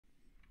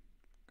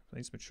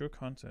Plays mature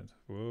content.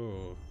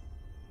 Whoa.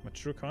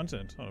 Mature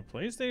content on a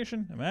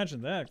PlayStation?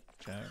 Imagine that,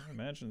 chat.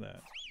 Imagine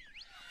that.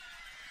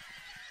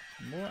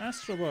 More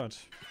Astrobot.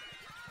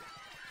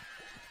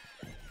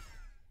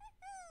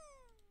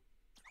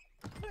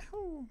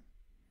 Yahoo!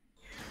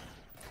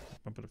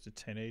 Bump it up to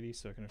 1080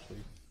 so I can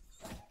actually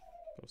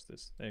post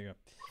this. There you go.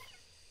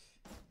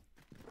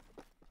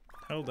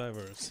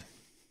 Helldivers.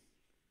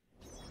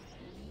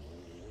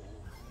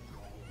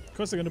 Of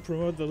course they're gonna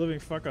promote the living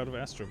fuck out of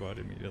Astrobot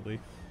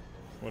immediately.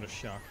 What a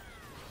shock.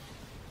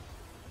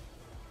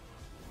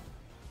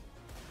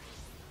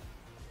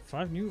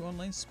 5 new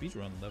online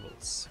speedrun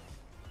levels.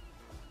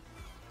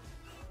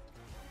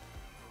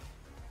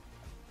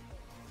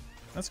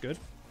 That's good.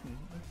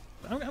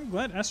 I'm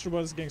glad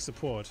Astrobot is getting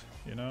support,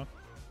 you know?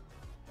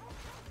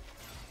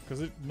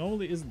 Because it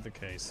normally isn't the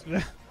case.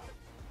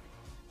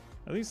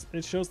 At least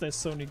it shows that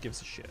Sony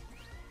gives a shit.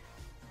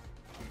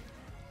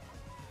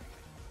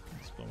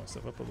 Let's blow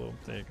myself up a little.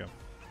 There you go.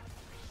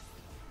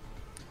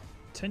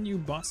 10 new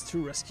bots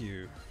to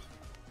rescue.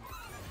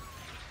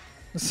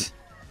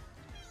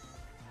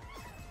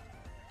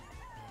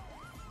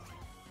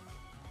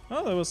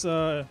 Oh, that was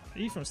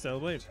E from Stellar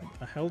Blade.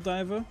 A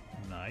Helldiver?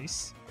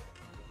 Nice.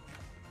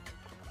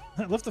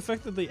 I love the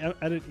fact that they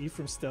added E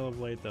from Stellar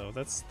Blade though.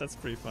 That's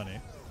pretty funny.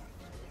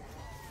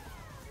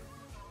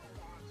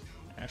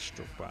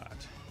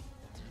 Astrobot.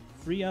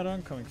 Free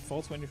add-on coming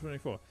fall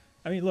 2024.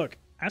 I mean, look,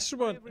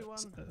 Astrobot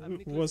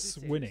was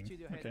winning.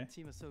 Okay.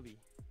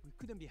 We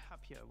couldn't be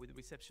happier with the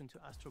reception to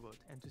Astrobot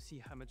and to see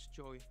how much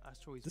joy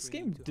Astro is this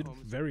bringing game to did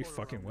homes very all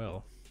fucking around the well.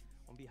 world.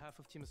 On behalf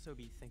of Team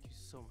Asobi, thank you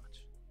so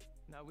much.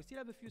 Now we still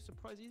have a few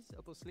surprises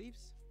up our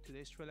sleeves.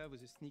 Today's trailer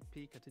was a sneak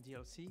peek at a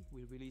DLC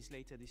we'll release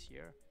later this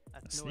year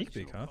at no sneak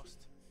peek, additional huh?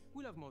 cost.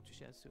 We'll have more to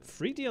share soon.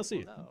 Free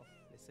DLC. For now,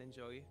 let's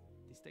enjoy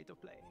the state of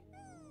play.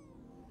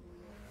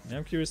 Yeah,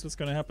 I'm curious what's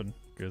gonna happen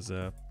because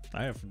I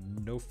have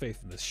no faith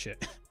in this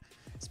shit.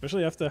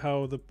 Especially after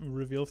how the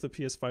reveal of the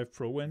PS5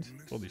 Pro went.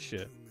 Holy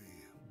shit.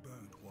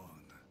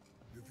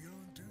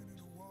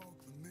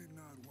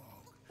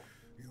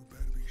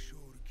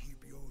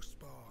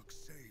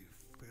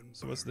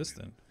 So what's this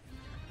then?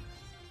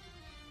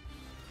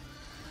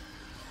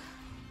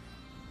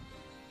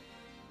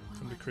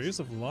 From the creators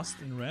of Lost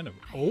in Random.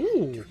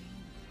 Oh!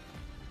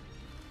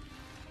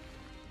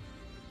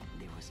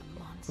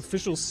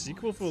 Official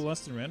sequel for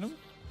Lost in Random?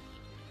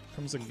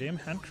 Comes a game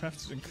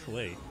handcrafted in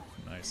clay.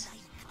 Nice.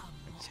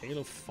 A Tale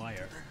of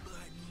Fire.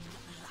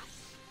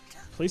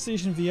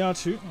 PlayStation VR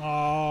 2?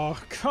 Oh,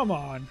 come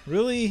on.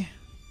 Really?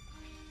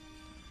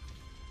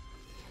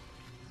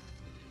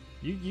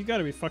 You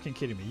gotta be fucking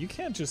kidding me. You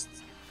can't just...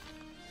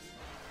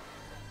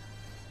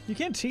 You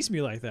can't tease me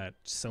like that,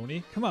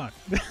 Sony. Come on.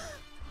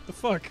 The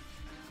fuck?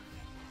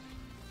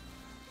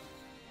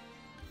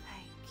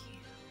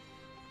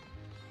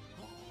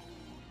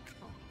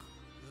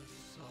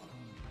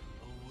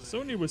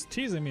 Sony was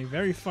teasing me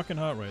very fucking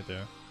hard right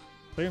there.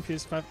 Play on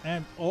PS5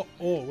 and... Oh,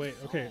 wait.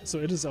 Okay, so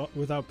it is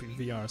without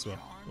VR as well.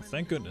 Well,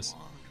 thank goodness.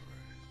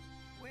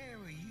 Where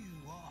are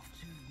you off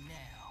to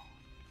now?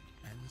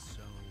 And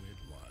so it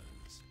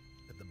was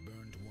that the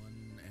burnt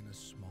one and a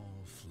small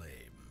flame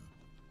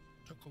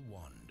took a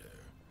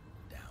wander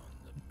down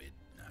the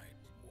midnight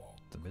walk.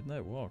 The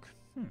Midnight Walk.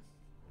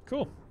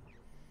 Cool.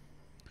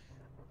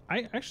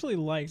 I actually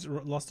liked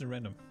Lost in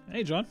Random.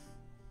 Hey, John.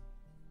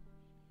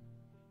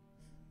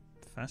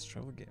 Fast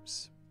travel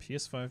games.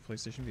 PS5,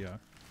 PlayStation VR.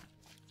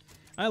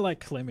 I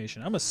like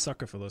claymation. I'm a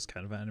sucker for those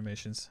kind of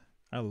animations.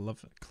 I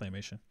love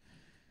claymation.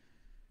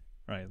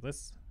 Right,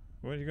 let's...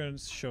 What are you going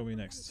to show me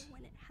next?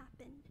 When it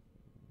happened,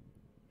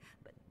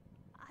 but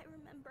I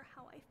remember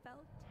how I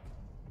felt.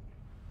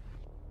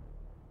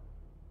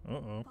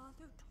 Uh-oh.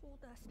 Father told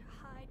us to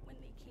hide when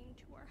they came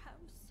to our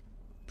house.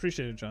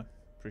 Appreciate it, John.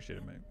 Appreciate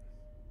it, mate.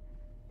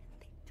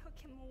 They took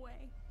him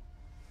away.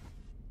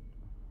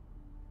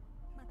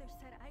 Mother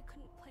said I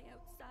couldn't play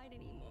outside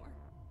anymore.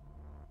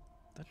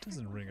 That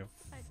doesn't ring a...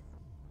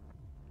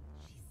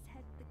 She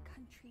said the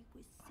country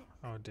was sick.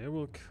 Oh, day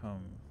will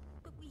come.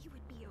 But we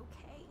would be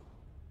okay.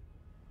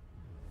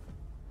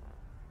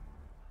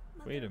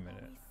 Wait a Mother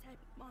minute. always said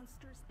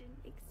monsters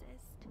didn't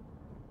exist.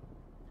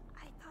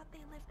 I thought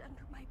they lived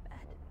under my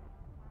bed.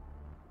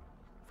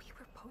 We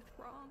were both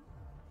wrong.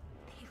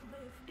 They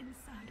live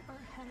inside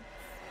our heads.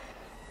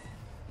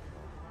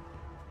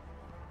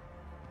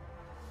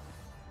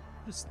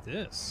 What is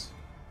this?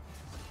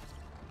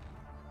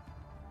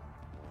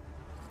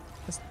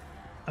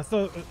 I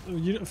thought,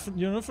 you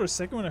know, for a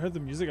second when I heard the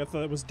music, I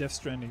thought it was Death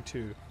Stranding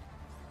 2.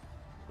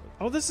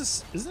 Oh, this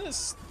is, isn't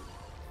this?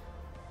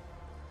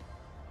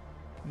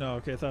 No,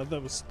 okay, I thought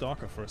that was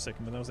Stalker for a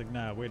second, but I was like,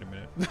 nah, wait a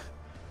minute.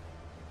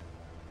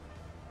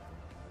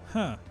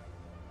 Huh.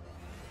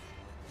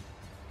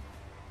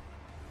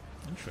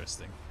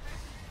 Interesting.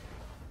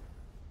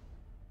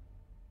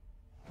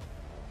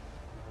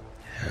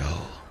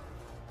 Hell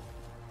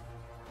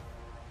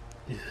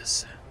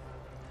is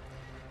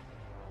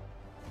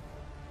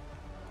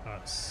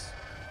us.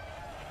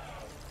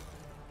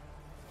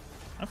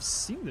 I've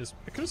seen this.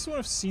 I could have sworn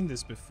I've seen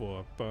this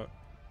before, but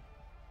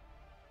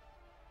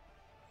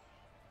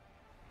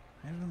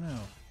I don't know.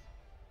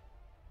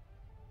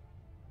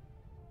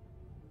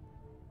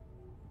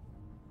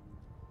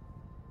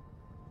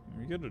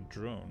 We got a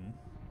drone.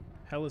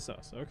 Hell is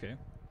us. Okay.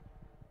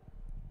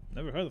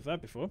 Never heard of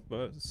that before,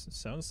 but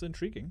sounds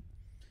intriguing.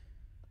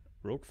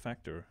 Rogue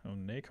Factor. Oh,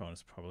 Nacon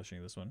is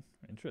publishing this one.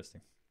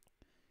 Interesting.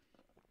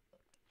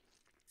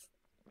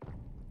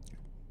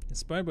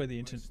 Inspired by the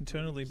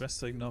internally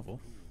best-selling novel.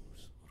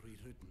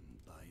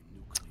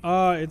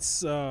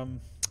 It's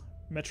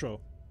Metro.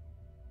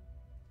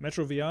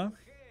 Metro VR.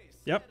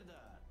 Yep.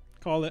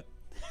 Call it.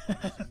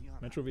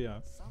 Metro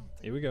VR.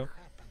 Here we go.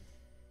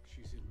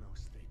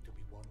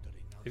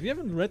 If you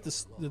haven't read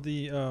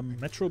the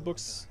Metro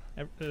books,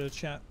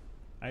 chat,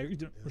 I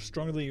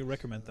strongly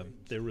recommend them.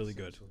 They're really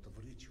good.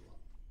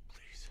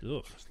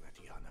 Ugh.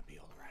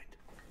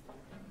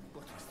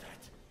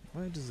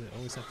 Why does it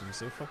always have to be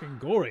so fucking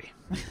gory?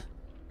 I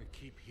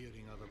keep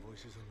hearing other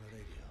voices on the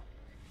radio.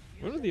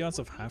 What are the odds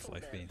of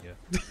Half-Life being here?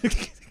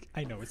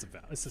 I know it's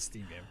a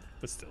Steam game,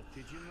 but still.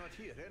 Did you not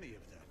hear any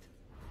of that?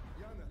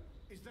 Yana,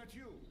 is that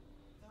you?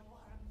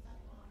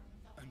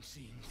 I'm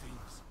seeing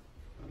things.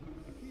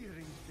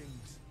 Hearing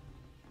things.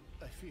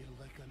 I feel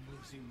like I'm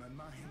losing my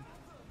mind.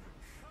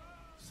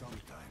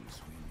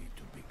 Sometimes we need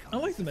to become... I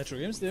like the Metro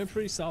games, they're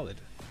pretty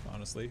solid,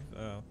 honestly.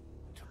 to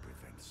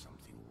prevent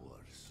something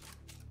worse.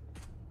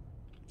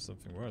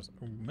 Something worse.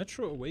 Oh,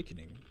 Metro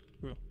Awakening.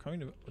 Well,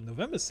 coming to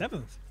November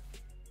 7th.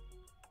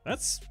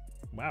 That's...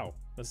 wow.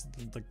 That's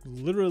like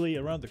literally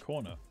around the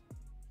corner.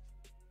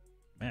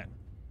 Man.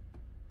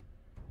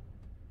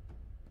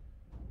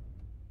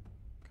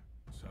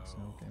 So,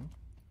 okay.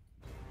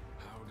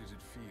 how did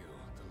it feel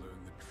to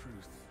learn the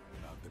truth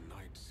about the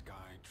Night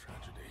Sky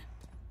tragedy?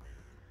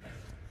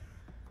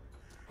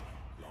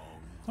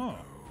 Long ago,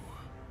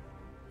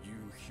 you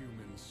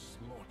humans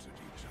slaughtered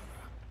each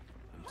other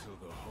until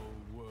the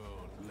whole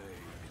world lay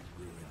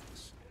in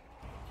ruins.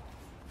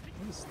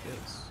 What is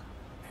this?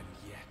 And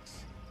yet,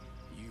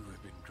 you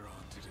have been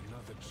granted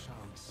another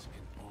chance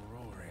in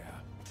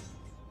Auroria.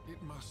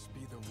 It must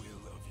be the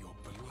will of your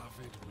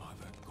beloved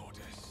Mother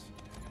Goddess.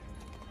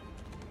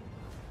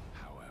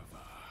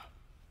 However,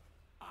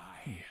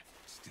 I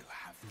still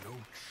have no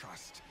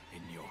trust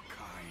in your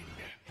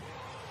kind.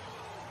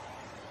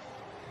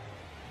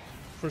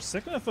 For a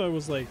second I thought it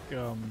was like,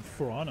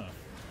 For Honor.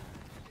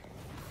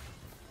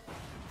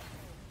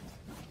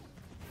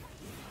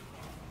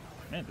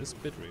 Man, this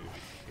bitrate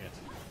is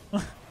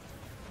shit.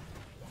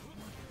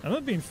 I'm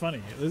not being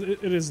funny.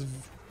 It is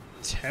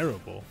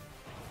terrible.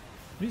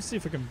 Let me see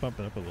if I can bump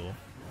it up a little.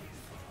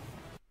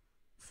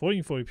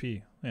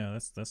 1440p. Yeah,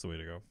 that's the way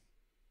to go.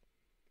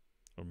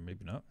 Or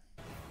maybe not.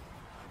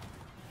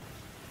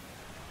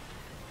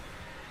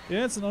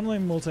 Yeah, it's an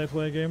online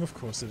multiplayer game. Of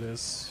course it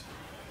is.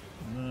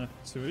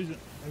 To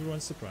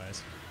everyone's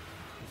surprise.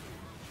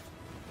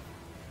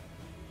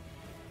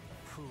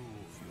 Prove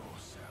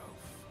yourself.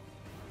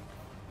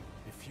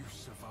 If you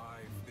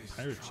survive this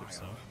Pirate trial, ships,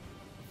 though.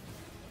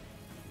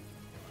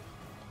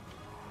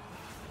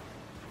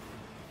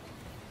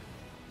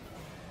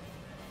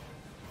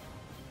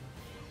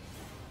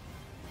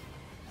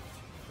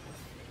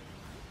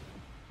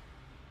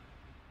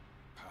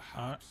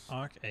 perhaps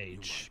Arc you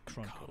Age might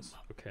Chronicles.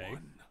 become Okay.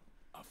 one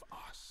of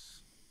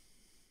us.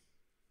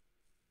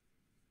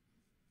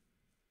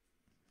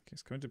 Okay,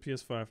 it's coming to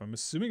PS5. I'm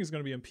assuming it's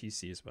going to be on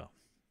PC as well.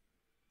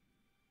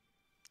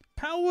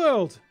 Power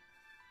World!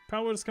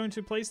 Power World is coming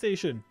to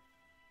PlayStation.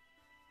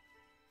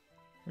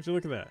 Would you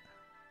look at that?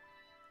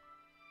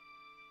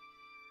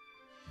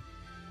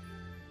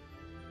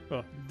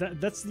 Well,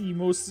 that's the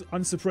most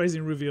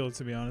unsurprising reveal,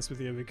 to be honest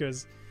with you,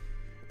 because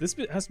this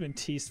bit has been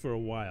teased for a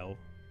while.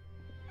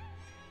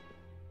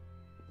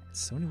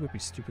 Sony would be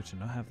stupid to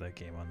not have that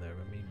game on there.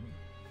 I mean,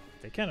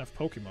 they can't have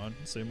Pokemon,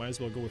 so you might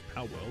as well go with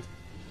Power World.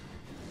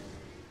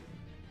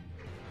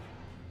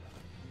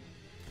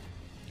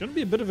 Gonna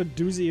be a bit of a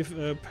doozy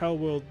if Power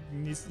World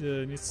needs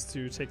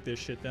to take their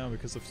shit down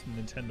because of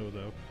Nintendo,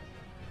 though.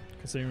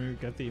 Considering we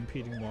got the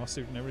impeding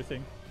lawsuit and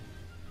everything.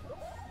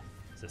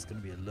 So that's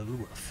gonna be a little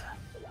rough.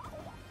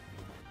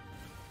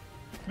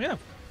 Yeah,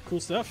 cool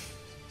stuff.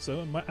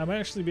 So I might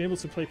actually be able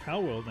to play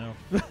Power World now.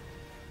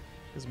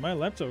 Because my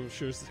laptop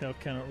sure as hell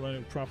cannot run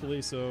it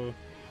properly, so...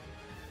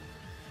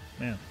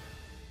 Man.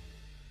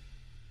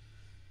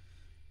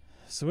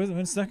 So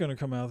when's that gonna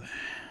come out?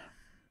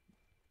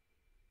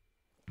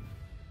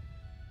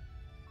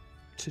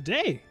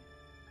 Today?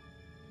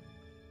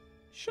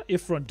 Shut your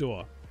front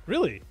door.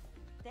 Really?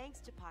 Thanks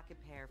to Pocket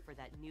Pair for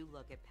that new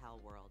look at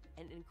Pal World,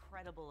 an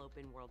incredible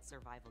open-world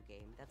survival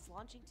game that's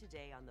launching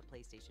today on the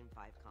PlayStation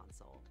 5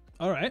 console.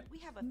 Alright. We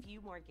have a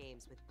few more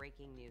games with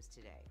breaking news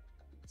today,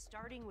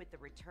 starting with the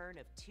return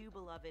of two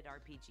beloved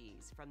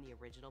RPGs from the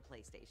original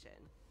PlayStation.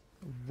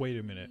 Wait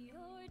a minute.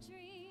 Your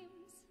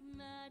dreams,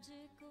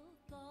 magical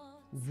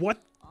thoughts,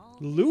 What?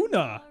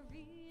 Luna?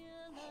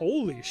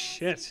 Holy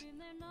shit.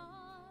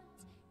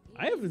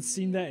 I haven't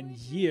seen that in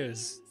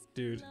years,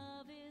 dude.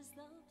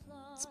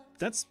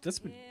 That's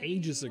been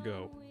ages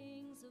ago.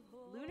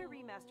 Lunar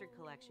Remastered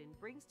Collection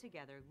brings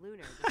together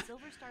Lunar, the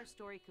Silver Star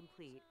story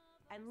complete,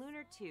 And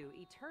Lunar 2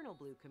 Eternal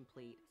Blue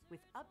Complete with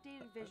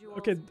updated visuals.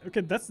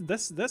 Okay,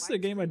 that's the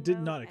game I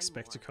did not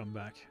expect to come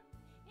back.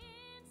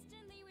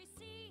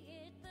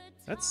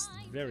 That's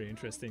very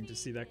interesting to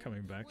see that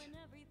coming back.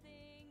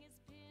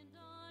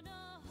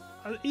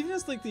 Even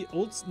as like the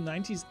old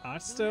 90s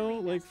art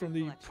style, like from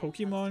the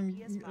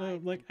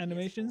Pokemon like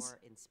animations.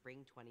 In spring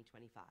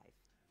 2025.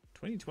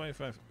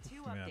 2025.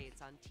 Two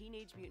updates on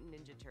Teenage Mutant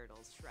Ninja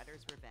Turtles: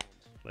 Shredder's Revenge.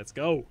 Let's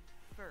go.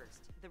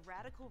 First, the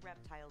Radical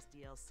Reptiles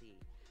DLC,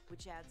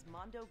 which adds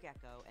Mondo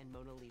Gecko and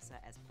Mona Lisa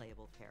as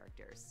playable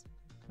characters.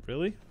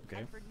 Really? Okay.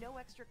 And for no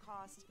extra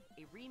cost,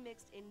 a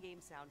remixed in-game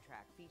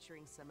soundtrack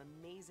featuring some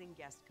amazing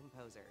guest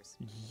composers.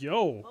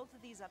 Yo! Both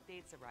of these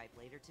updates arrive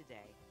later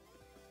today.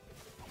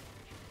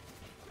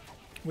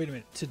 Wait a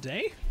minute,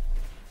 today?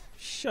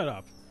 Shut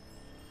up.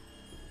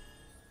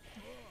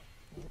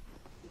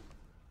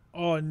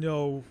 Oh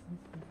no.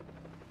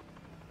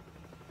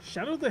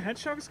 Shadow the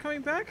Hedgehog is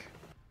coming back?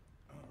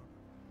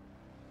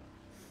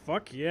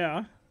 Fuck yeah.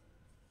 I've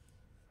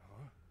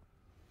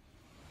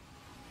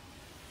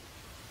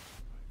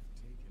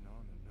taken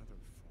on another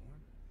form?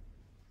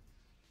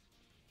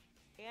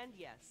 And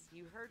yes,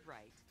 you heard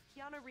right.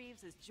 Keanu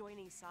Reeves is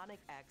joining Sonic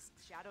X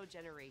Shadow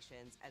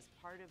Generations as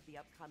part of the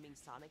upcoming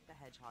Sonic the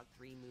Hedgehog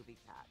 3 movie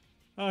pack.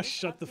 Oh, This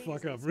shut the update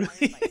fuck is up,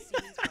 inspired really? by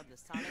scenes from the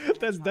Sonic the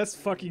that's Hedgehog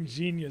 3 fucking movie.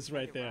 genius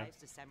right It there. arrives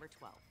December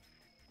 12th.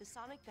 The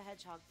Sonic the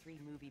Hedgehog 3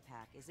 movie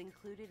pack is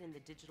included in the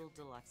Digital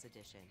Deluxe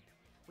Edition,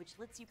 which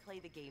lets you play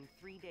the game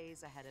 3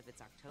 days ahead of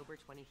its October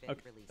 25th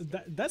Okay, release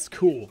date. that's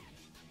cool.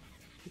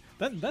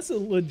 That's a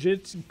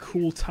legit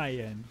cool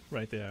tie-in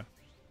right there.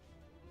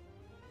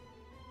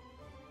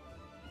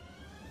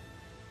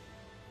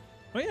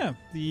 Oh yeah,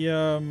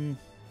 the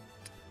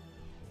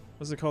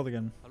what's it called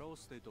again? Hello,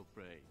 State of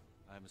Play.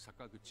 I'm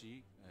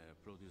Sakaguchi,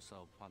 producer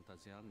of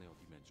Fantasia Neo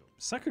Dimension.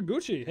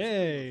 Sakaguchi,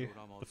 hey,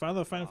 the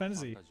father of Final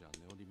Fantasy.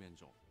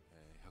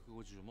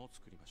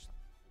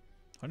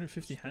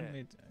 150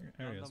 handmade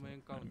areas.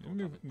 Let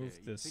me move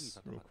this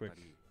real quick.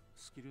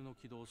 スキルの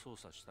起動を操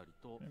作したり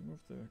と Let me move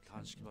the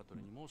短式バト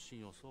ルにも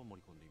新要素を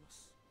盛り込んでいま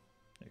す。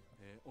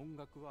音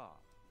楽は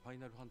ファイ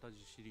ナルファンタ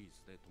ジーシリー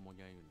ズで共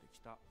に歩んでき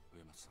た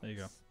上松さん There you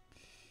で go. す。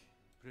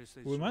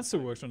PlayStation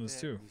Uematsu worked on this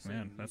too.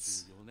 Man,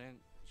 2024年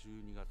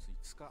12月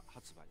5日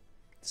発売。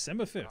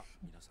 December 5th.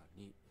 皆さん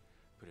に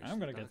プレイ I'm し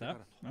て gonna いただ get けたら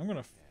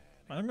that.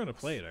 と I'm gonna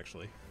play it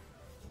actually.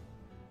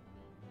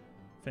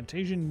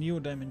 Fantasia Neo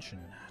Dimension,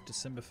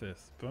 December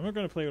 5th. But I'm not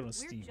gonna play it on We're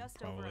Steam, just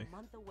over probably. a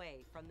month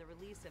away from the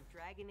release of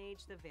Dragon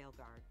Age: The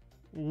Veilguard.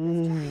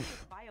 Ooh.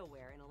 With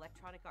BioWare and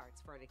Electronic Arts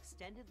for an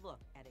extended look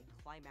at a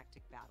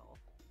climactic battle.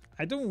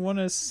 I don't want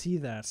to see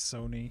that,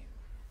 Sony.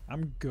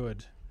 I'm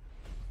good.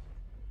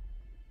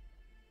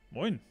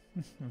 Moin.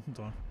 Hold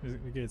on.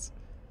 Wie geht's?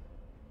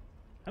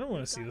 I don't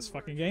want to see this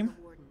fucking game.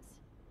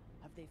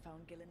 Have they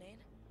found Gillinane?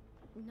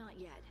 Not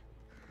yet.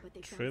 But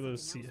they Trailer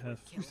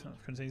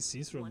contains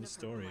scenes from the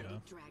story, huh?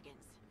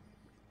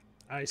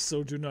 I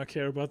so do not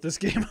care about this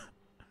game.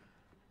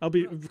 I'll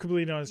be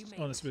completely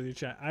honest with you,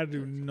 chat. I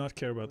do not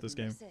care about this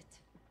game.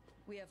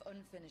 We have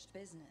unfinished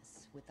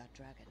business with that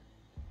dragon.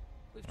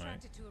 We've All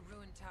tracked right. it to a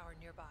ruined tower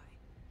nearby.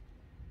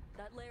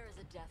 That lair is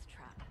a death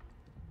trap.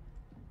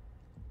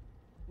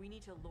 We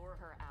need to lure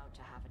her out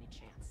to have any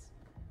chance.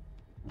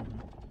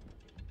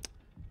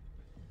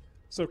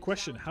 So,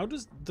 question: how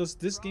does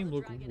this game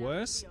look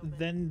worse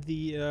than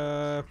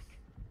the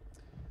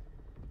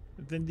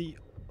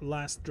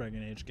last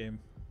Dragon Age game?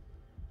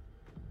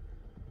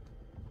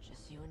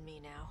 Just you and me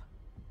now.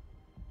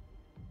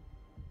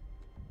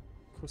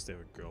 Of course, they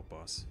have a girl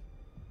boss.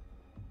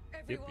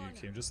 Everyone, Yep,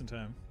 you came just in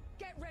time.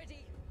 get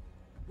ready.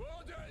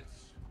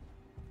 Orders!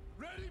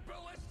 Ready,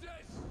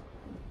 ballistas!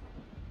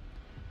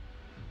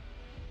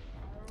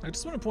 I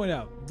just want to point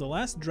out the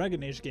last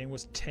Dragon Age game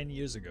was 10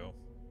 years ago.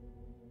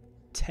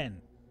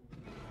 10.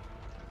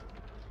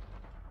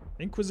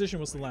 Inquisition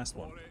was the last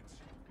one. On it.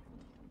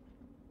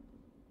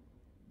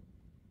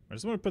 I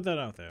just want to put that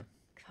out there.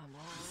 Come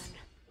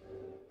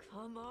on.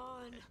 Come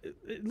on.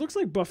 It looks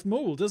like buff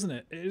mobile, doesn't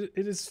it?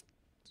 It is.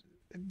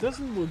 It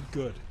doesn't look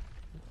good,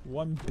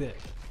 one bit.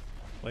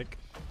 Like,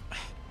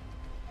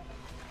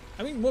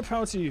 I mean, more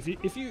power to you.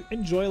 If you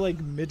enjoy like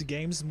mid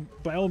games,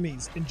 by all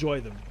means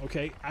enjoy them.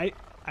 Okay,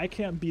 I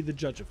can't be the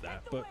judge of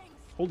that, but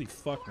holy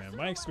fuck, man,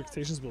 my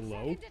expectations were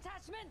low.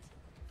 Detachment,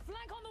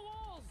 flank on the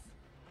walls.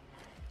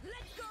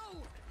 Let's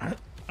go.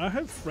 I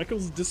have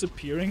Freckles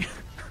disappearing.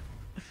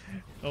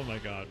 Oh my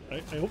god. I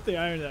hope they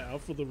iron that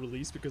out for the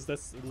release because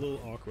that's a little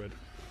awkward.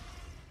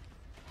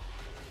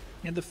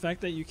 And the fact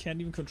that you can't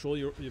even control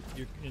your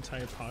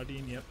entire party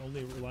and you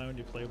only rely on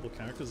your playable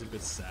character is a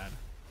bit sad.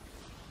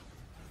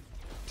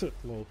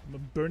 Lol.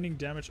 Burning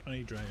damage on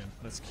a dragon.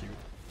 That's cute.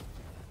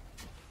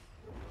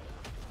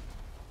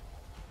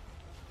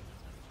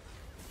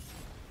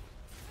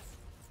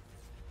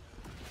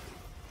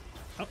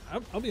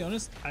 I'll be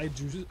honest, I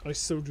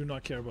so do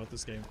not care about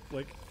this game.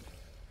 Like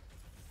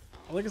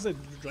I said,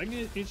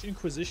 Dragon Age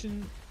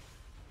Inquisition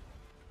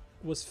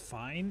was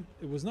fine.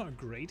 It was not a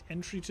great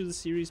entry to the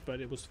series, but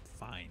it was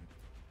fine.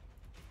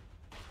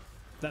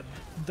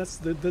 That's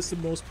the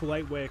most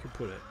polite way I could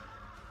put it.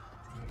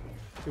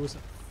 It was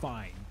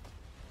fine.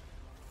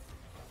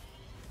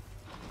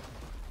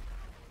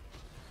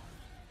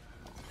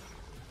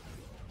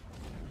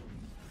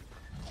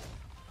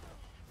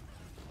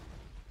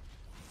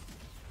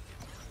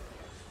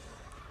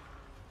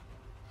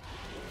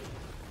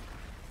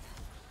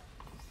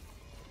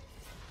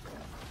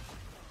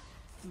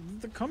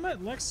 The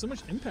combat lacks so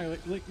much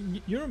impact. Like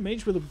you're a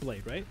mage with a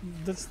blade, right?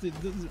 That's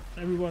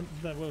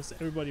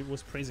everybody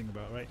was praising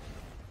about, right?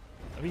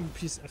 I mean,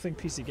 I think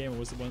PC Gamer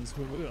was the ones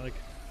who were like,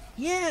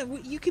 yeah,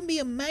 you can be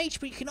a mage,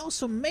 but you can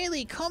also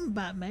melee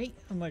combat, mate.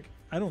 I'm like,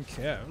 I don't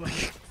care.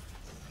 Like,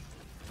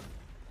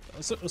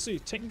 also,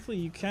 technically,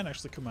 you can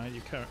actually command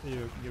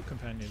your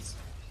companions.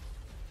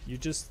 You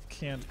just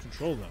can't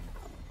control them.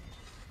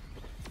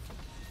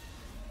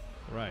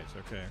 Right.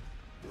 Okay.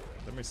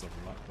 That makes a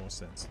lot more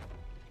sense.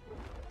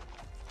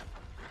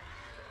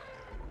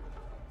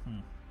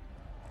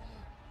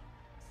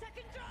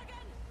 Second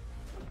dragon!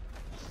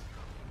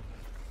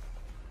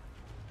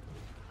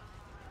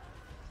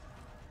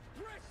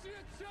 Press the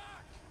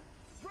attack!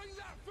 Bring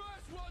that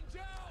first one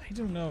down! I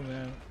don't know,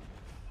 man.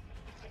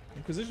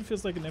 Inquisition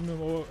feels like an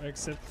MMO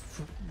except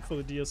for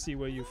the DLC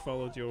where you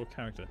followed your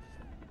character.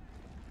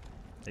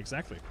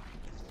 Exactly.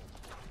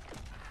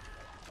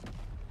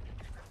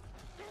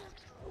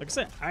 Like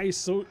I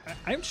said,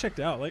 I'm checked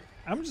out. Like,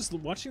 I'm just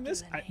watching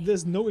this.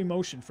 There's no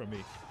emotion from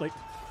me. Like,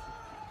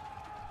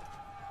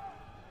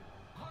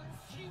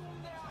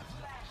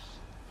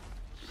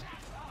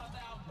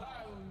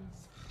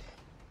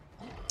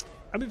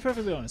 I'll be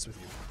perfectly honest with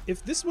you.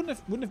 If this wouldn't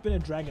have been a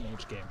Dragon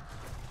Age game,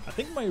 I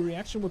think my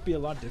reaction would be a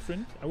lot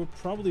different. I would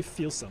probably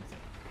feel something.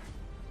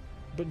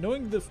 But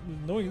knowing that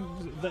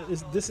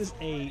this is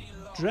a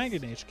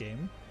Dragon Age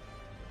game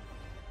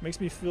makes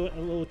me feel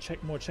a little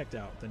more checked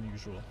out than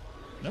usual.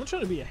 And I'm not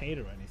trying to be a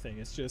hater or anything.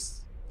 It's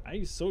just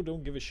I so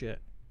don't give a shit.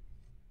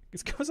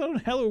 It comes out on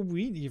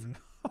Halloween even.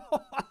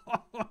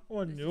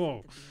 Oh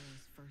no.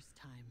 First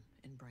time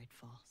in Bright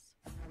Falls.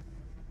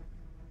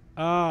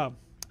 Ah,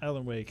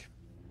 Alan Wake.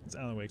 It's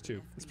Alan Wake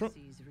 2. It's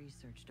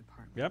research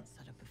department Yep.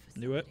 set up a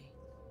Knew it.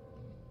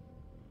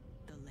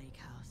 The lake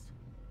house.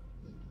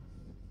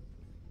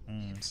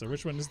 So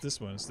which one is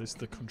this one? Is this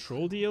the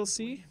Control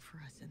DLC? For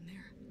us in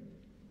there.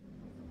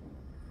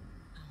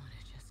 I would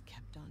have just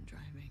kept on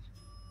driving.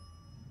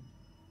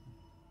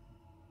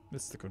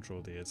 It's the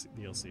Control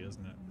DLC,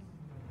 isn't it?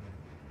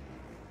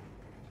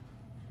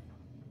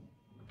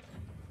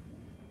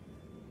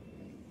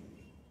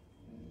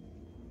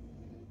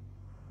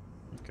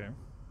 Okay.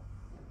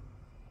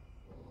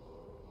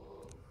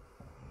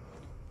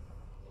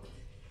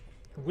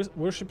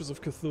 Worshippers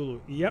of Cthulhu.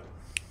 Yep.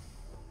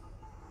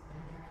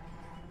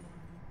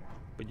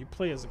 But you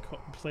play as a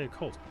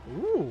cult.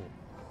 Ooh,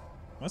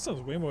 that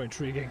sounds way more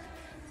intriguing.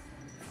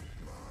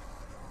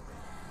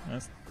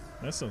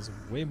 That sounds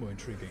way more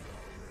intriguing.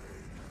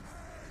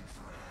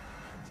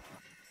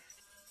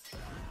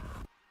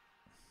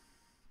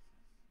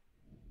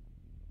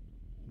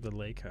 The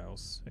Lake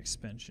House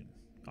expansion,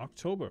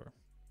 October.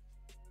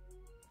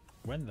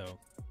 When though?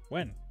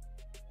 When?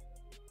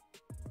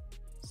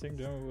 Same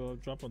demo will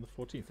drop on the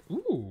 14th.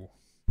 Ooh.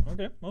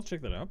 Okay, I'll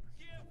check that out.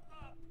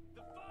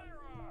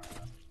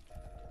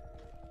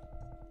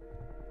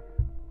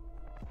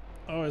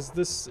 Oh, is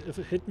this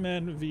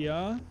Hitman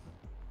VR?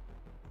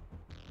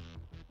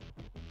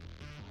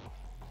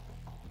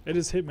 It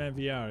is Hitman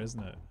VR,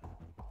 isn't it?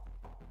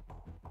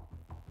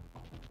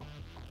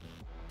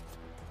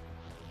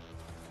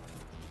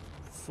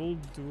 Full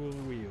dual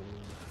wield.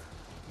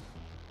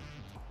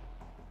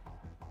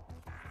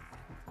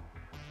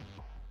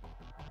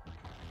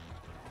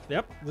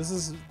 Yep, this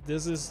is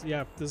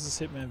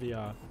Hitman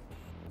VR.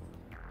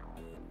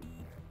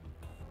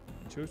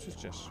 Intuitive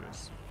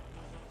gestures.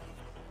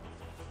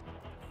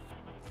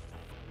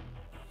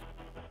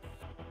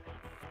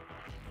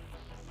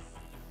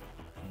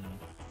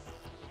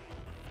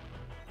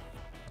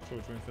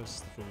 October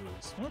 21st for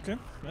release. Okay,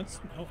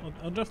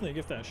 I'll definitely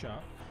give that a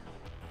shot.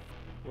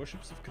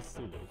 Worships of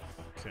Cthulhu.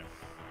 Okay,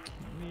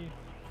 let me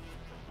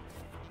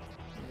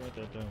write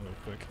that down real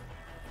quick.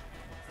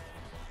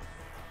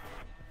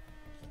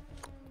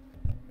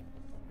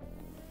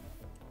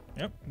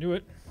 Yep, knew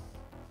it.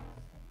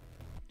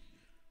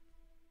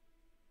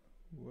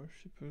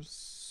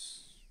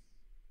 Worshippers.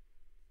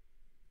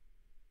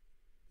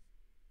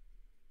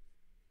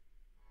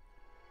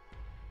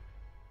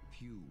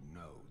 Few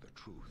know the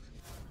truth.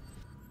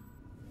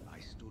 I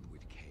stood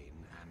with Cain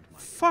and my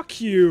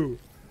Fuck you!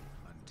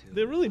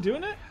 They're really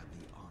doing it?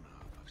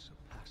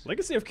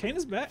 Legacy of Cain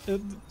is back?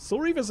 Soul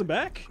Reavers are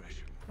back?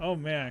 Oh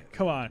man,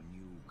 come on.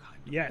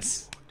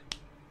 Yes.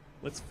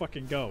 Let's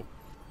fucking go.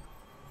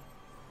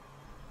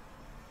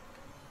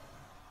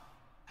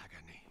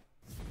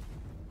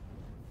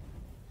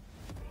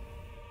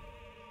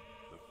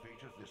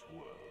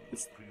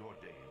 It's...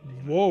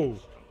 Whoa.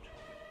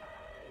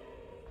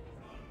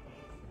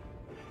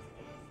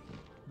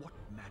 What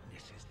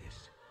madness is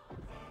this?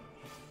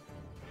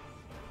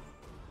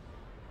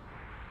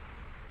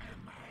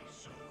 Am I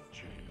so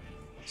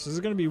changed? So is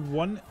it going to be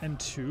 1 and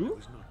 2? I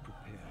was not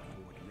prepared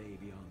for what lay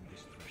beyond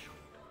this threshold.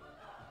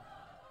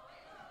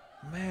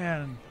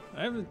 Man,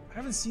 I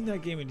haven't seen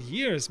that game in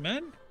years,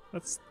 man.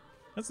 That's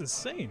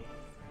insane.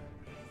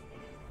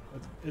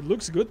 It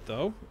looks good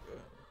though.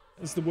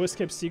 It's the worst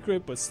kept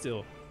secret, but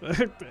still,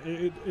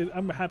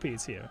 I'm happy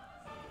it's here.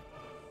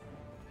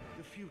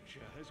 The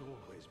future has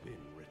always been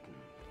written.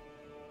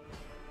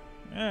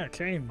 Ah,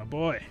 Kane, my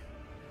boy.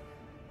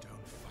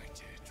 Don't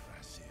fight it,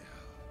 Raziel.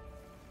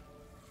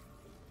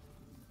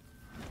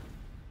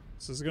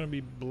 So it's gonna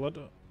be Blood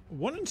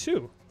 1 and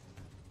 2.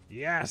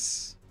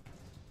 Yes.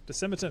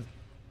 December 10th.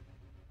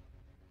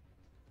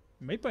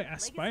 Made by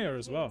Aspire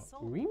as well.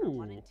 Ooh. 1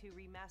 Ooh. and 2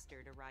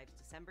 Remastered arrives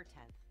December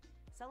 10th,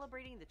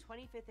 celebrating the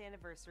 25th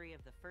anniversary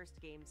of the first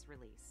game's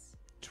release.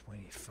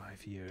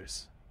 25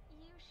 years.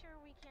 You sure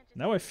we can't just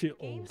Now I feel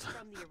Games old.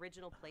 from the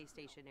original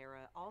PlayStation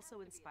era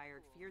also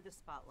inspired Fear the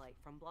Spotlight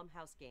from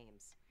Blumhouse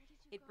Games.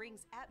 It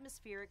brings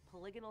atmospheric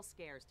polygonal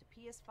scares to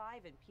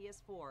PS5 and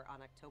PS4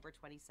 on October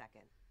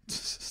 22nd.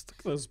 Look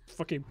at those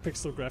fucking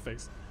pixel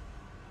graphics.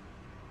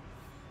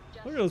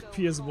 Just Look at those go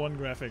PS1 home,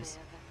 graphics. Liv.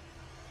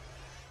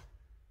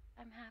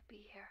 I'm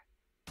happy here.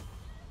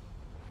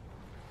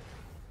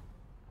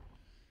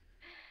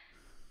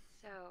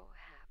 So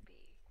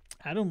happy.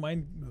 I don't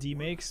mind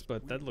demakes,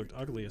 but that looked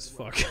ugly as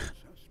fuck.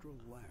 Ancestral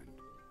land.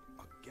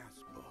 A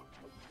Gaspa.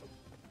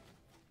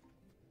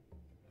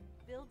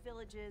 Build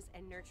villages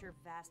and nurture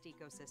vast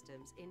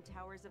ecosystems in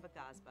Towers of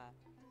Agazba.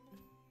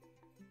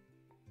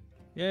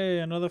 Yay,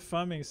 another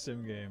farming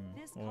sim game.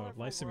 This Or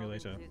colorful life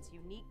simulator. world includes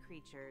unique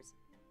creatures,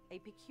 a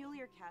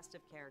peculiar cast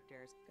of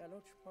characters,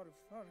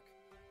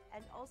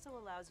 and also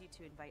allows you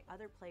to invite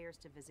other players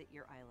to visit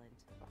your island.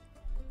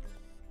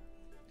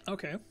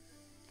 Okay.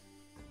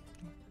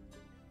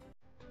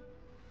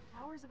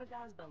 Towers of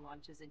Agazba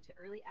launches into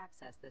early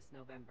access this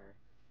November.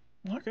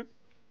 Okay.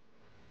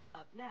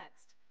 Up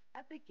next,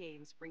 Epic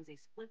Games brings a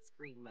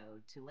split-screen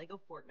mode to LEGO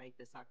Fortnite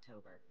this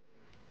October.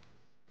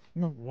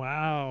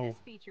 Wow.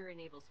 This feature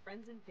enables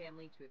friends and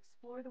family to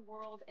explore the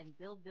world and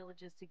build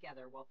villages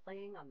together while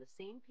playing on the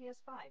same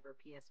PS5 or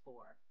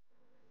PS4.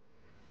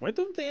 Why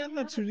don't they add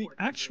that to the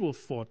actual The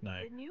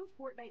Fortnite? new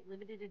Fortnite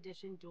Limited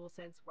Edition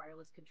DualSense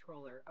wireless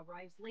controller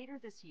arrives later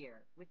this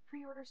year, with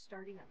pre-orders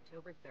starting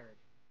October 3rd.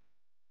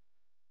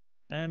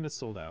 And it's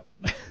sold out.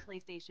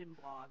 PlayStation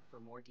blog for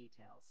more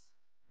details.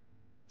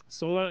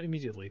 Sold out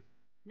immediately.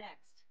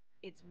 Next,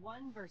 it's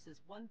 1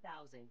 versus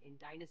 1,000 in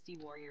Dynasty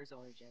Warriors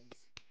Origins.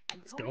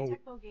 And Let's Koei go.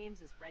 Tecmo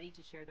Games is ready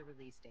to share the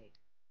release date.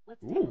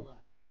 Let's take a Ooh. look.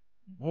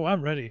 Oh,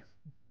 I'm ready.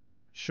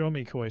 Show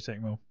me, Koei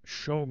Tecmo.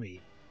 Show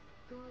me.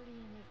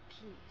 Guardian of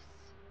peace,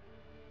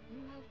 you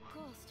have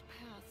crossed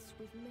paths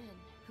with men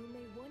who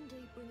may one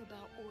day bring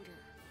about order.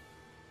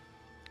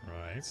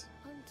 Right.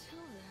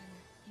 Until then,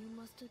 you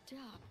must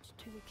adapt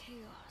to the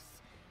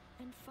chaos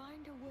and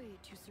find a way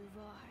to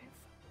survive.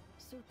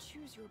 So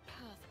choose your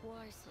path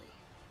wisely.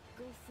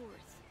 Go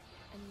forth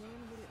and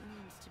learn what it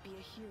means to be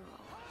a hero.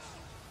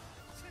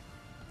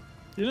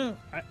 You know,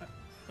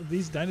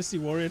 these Dynasty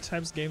Warrior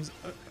types games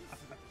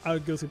are a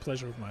guilty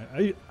pleasure of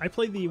mine. I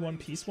play the One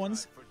Piece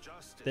ones.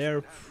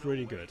 They're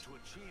pretty good.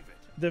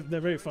 They're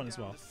very fun as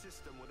well.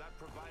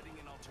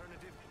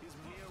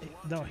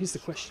 Now, here's the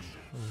question.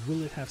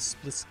 Will it have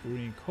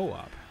split-screen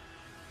co-op?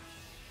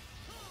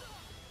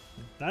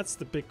 That's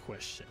the big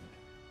question.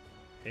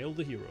 Hail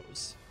the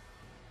heroes.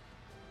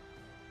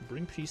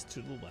 Bring peace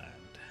to the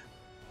land.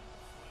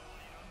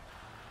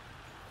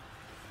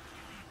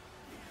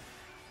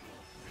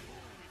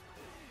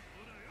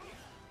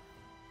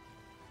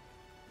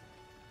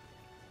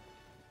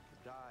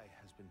 The die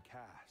has been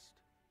cast.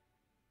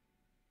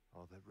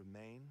 All that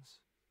remains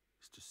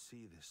is to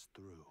see this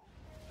through.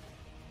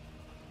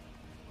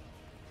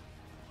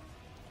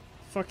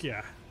 Fuck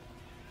yeah.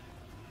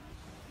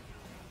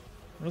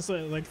 It's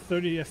like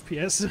 30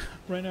 FPS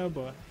right now,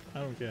 but I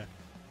don't care.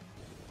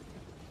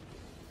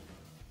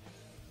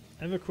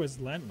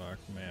 EverQuest Landmark,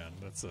 man,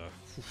 that's a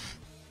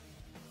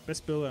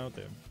best build out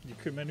there. You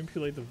could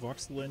manipulate the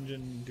voxel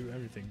engine, do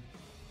everything.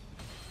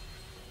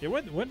 Yeah,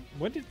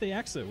 what did they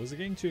axe it? Was it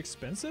getting too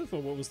expensive,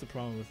 or what was the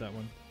problem with that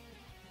one?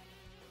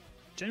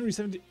 January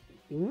 17th.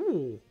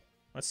 Ooh,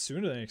 that's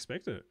sooner than I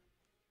expected.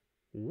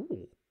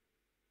 Ooh.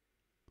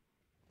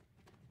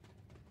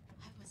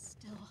 I was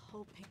still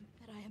hoping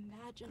that I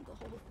imagined the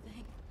whole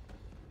thing.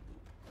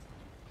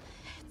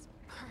 It's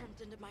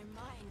burned into my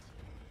mind.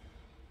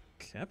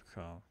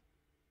 Capcom.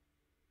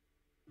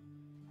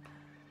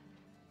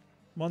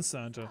 Monster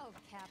Hunter. Oh,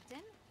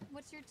 Captain,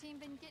 what's your team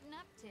been getting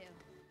up to?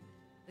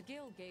 The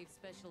guild gave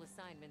special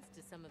assignments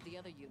to some of the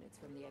other units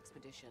from the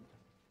expedition,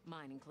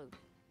 mine included.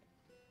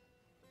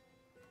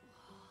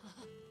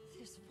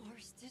 This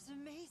forest is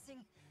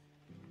amazing.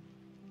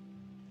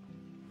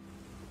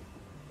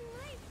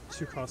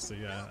 Too costly,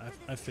 yeah,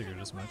 I figured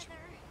as much.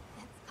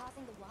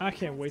 I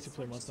can't wait to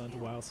play Monster Hunter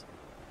Wilds.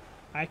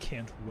 I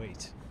can't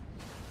wait.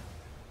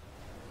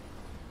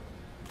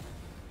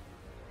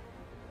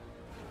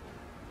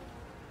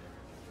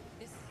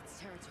 This is its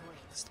territory.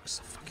 This looks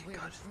so fucking We're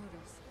good.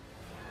 intruders.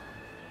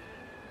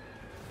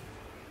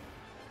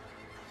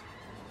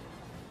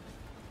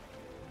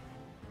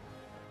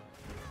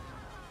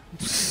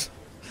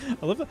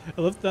 I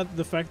love that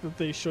the fact that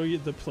they show you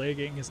the player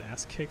getting his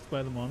ass kicked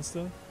by the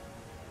monster.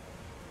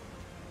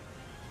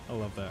 I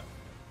love that.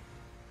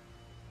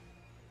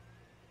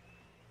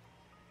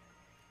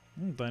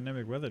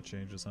 Dynamic weather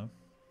changes, huh?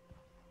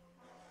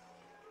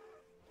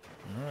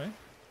 Alright.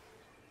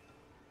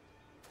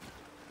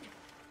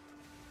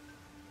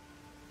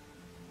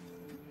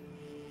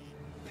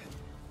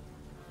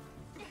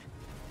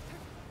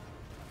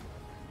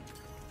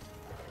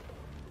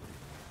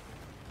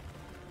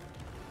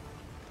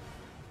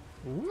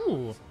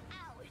 Ooh.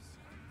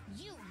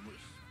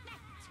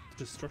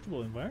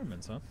 Destructible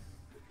environments, huh?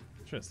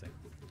 Interesting.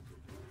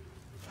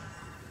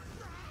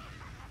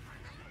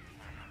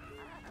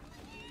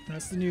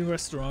 That's the new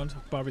restaurant,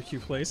 barbecue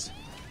place.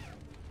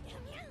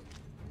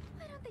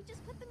 Why don't they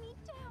just put the meat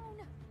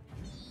down?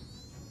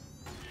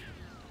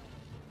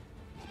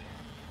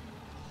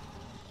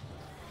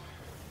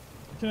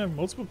 You can have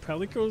multiple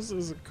pelicos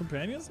as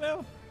companions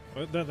now?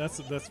 Oh,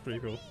 that's pretty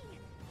cool.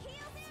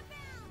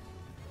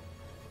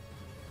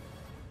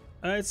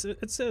 It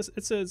says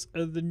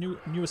the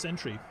newest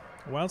entry.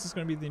 Wilds is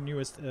going to be the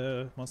newest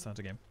Monster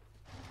Hunter game.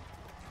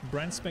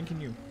 Brand spanking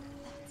new.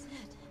 That's it.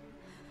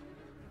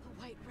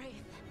 The White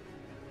Wraith.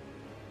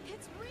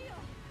 It's real.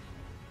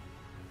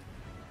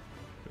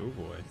 Oh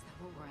boy. Is that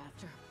what we're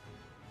after?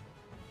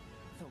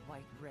 The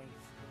White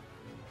Wraith.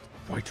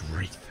 White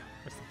Wraith.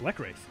 What's the Black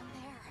Wraith?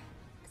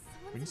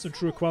 There. We need some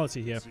true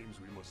equality here. Seems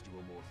we must do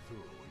a more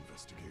thorough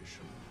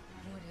investigation.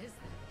 What is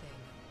that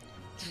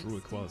thing? True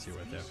equality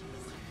right there.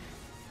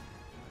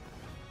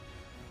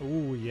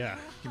 Oh yeah,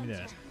 give me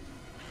that.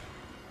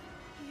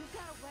 You've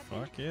got a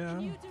weapon. Fuck yeah.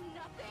 And you do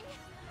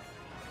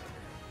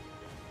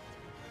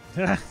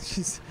nothing.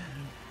 Jeez.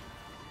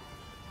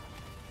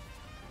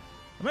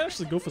 I might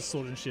actually go for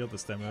Sword and Shield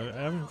this time. I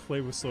haven't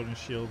played with Sword and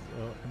Shield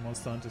in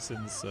Monster Hunter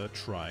since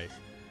Try.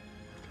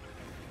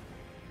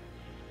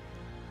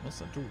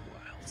 Monster Hunter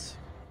Wilds.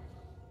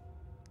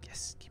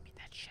 Yes, give me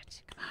that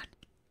shit. Come on.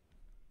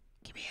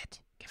 Give me it.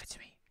 Give it to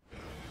me.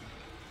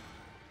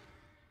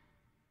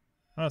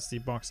 Oh, it's the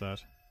box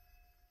art.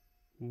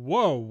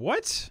 Whoa,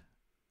 what?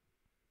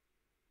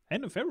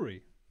 End of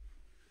February.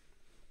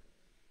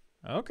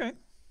 Okay.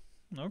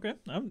 Okay,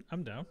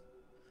 I'm down.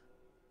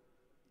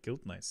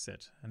 Guild Knight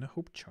set and a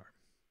Hope Charm.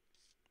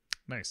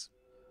 Nice.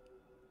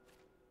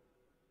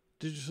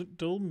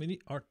 Digital mini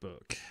art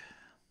book.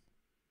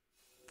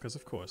 Because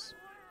of course.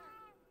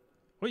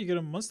 Oh, you get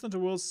a Monster Hunter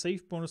World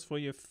save bonus for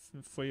your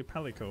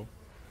Palico.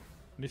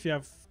 And if you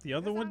have the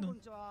other one,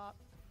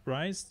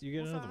 Rise, you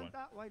get another one.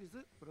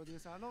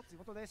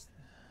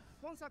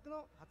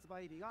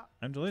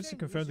 I'm delighted to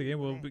confirm the game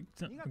will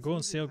go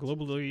on sale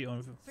globally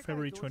on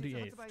February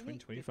 28th,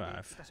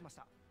 2025.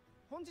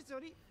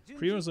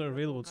 Pre-orders are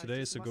available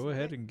today, so go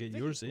ahead and get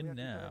yours in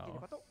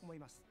now.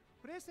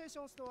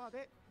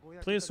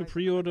 Players who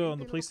pre-order on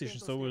the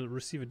PlayStation Store will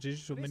receive a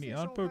digital mini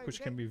artbook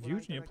which can be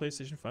viewed in your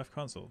PlayStation 5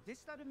 console.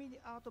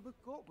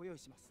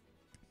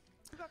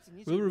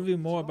 We'll reveal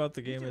more about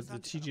the game at the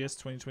TGS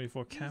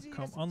 2024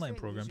 Capcom online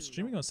program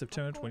streaming on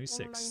September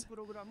 26th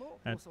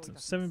at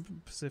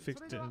 7 Pacific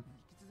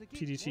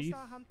PDT.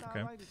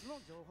 Okay.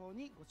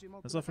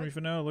 That's all from me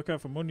for now. Look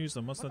out for more news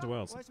on Monster Hunter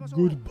Wilds.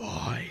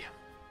 Goodbye.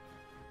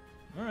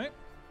 Alright.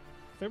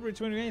 February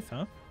 28th,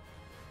 huh?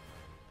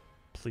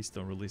 Please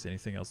don't release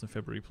anything else in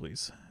February,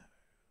 please.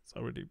 It's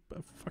already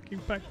a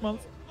fucking packed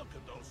month. Look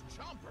at those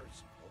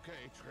chompers.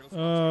 Okay,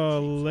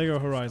 Lego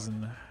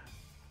Horizon.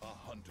 A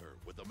hunter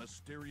with a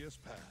mysterious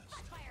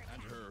past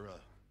and her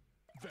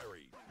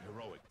very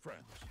heroic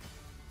friends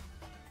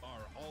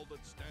are all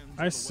that stands in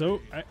the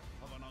way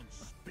of an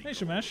Hey,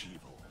 Shamash.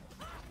 evil.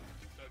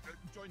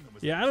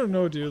 Yeah, I don't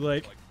know, dude.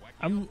 Like,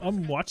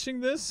 I'm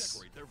watching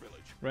this,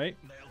 right?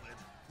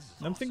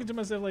 And I'm thinking to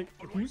myself, like,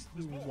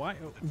 why,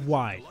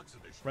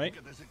 right?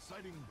 This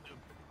exciting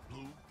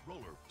blue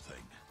roller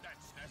thing.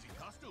 That's snazzy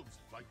costumes,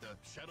 like the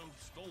Shadow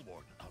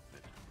Stalwart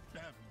outfit.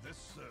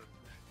 This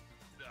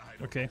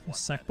Okay,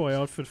 Sackboy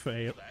outfit for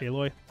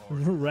Aloy.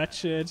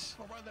 Wretched.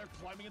 Or while they're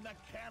climbing in that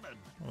cannon.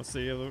 What's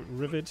the other?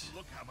 Rivet.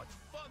 Look how much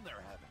fun they're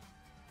having.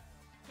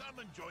 Come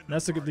and join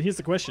That's a good. Here's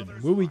the question: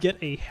 will we get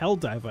a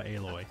Helldiver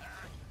Aloy?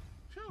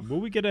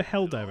 Will we get a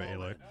Helldiver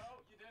Aloy?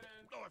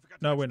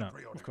 No, we're not.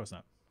 Of course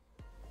not.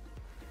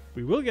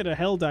 We will get a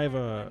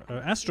Helldiver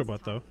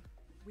Astrobot, though.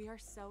 We are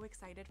so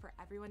excited for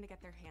everyone to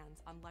get their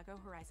hands on LEGO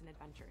Horizon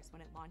Adventures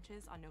when it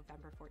launches on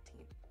November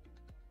 14th.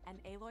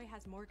 And Aloy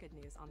has more good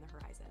news on the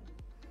horizon.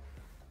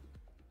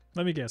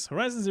 Let me guess.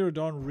 Horizon Zero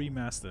Dawn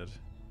Remastered.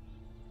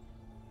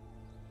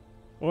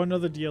 Or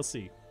another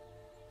DLC.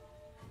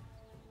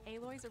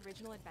 Aloy's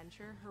original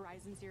adventure,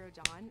 Horizon Zero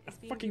Dawn, is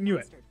being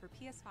remastered for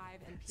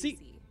PS5 and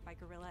PC by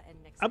Guerrilla and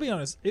Nixon. I'll be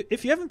honest.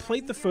 If you haven't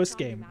played the first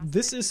game,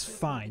 this is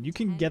fine. You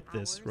can get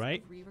this,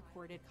 right?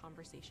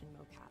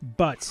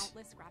 But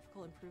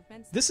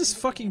this is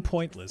fucking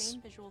pointless.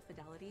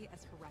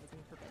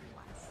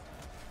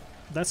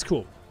 That's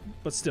cool,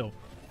 but still.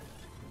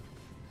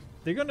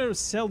 They're gonna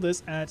sell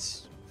this at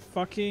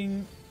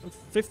fucking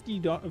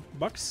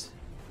 $50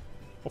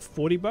 or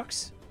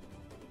 $40.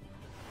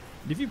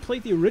 And if you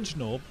played the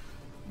original,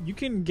 you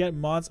can get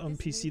mods on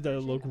PC that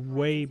look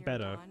way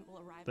better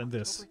than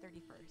this. October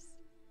 31st,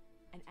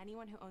 and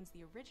anyone who owns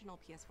the original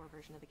PS4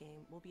 version of the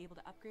game will be able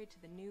to upgrade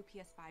to the new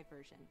PS5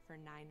 version for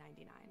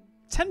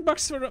 $9.99.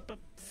 $10 for a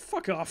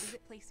fuck off.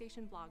 Visit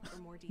PlayStation blog for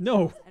more details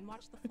No. and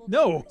watch the full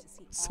No. trailer to see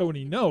all Sony,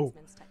 the no.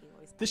 advancements to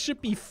Aloy's This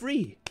should be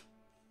free.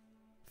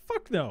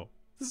 Fuck no.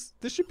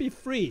 This should be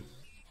free.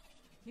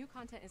 New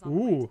content is on the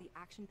way Ooh. to the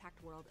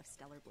action-packed world of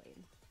Stellar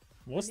Blade.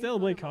 More The new Stellar photo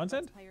Blade mode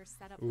content? lets players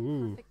set up the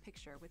Ooh. perfect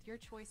picture with your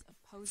choice of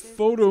poses,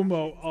 Photo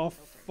mode. expressions, Oh, and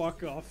filters.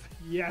 fuck off.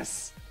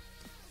 Yes.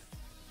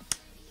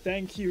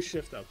 Thank you,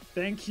 Shift Up.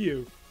 Thank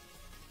you.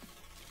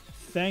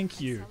 Thank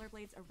And you. Stellar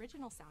Blade's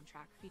original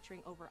soundtrack,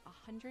 featuring over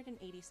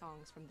 180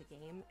 songs from the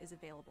game, is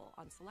available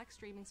on select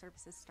streaming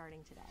services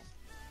starting today.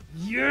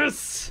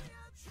 Yes!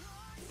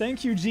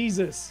 Thank you,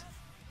 Jesus.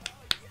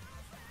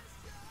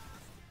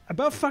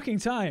 About fucking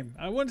time.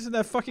 I wanted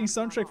that fucking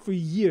soundtrack for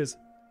years.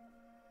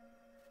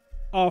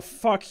 Oh,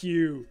 fuck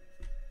you.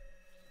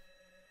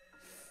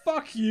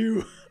 Fuck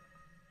you.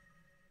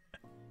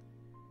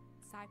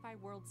 Sci-fi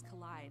worlds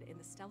collide in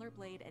the Stellar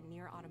Blade and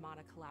Nier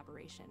Automata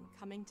collaboration,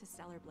 coming to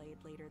Stellar Blade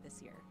later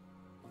this year.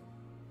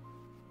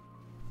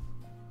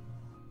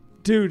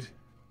 Dude,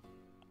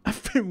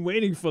 I've been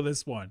waiting for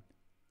this one.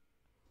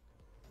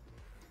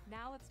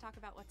 Now let's talk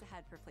about what's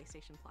ahead for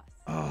PlayStation Plus.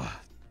 Oh,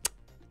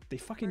 they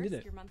fucking did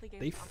First, it. your monthly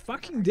games They for October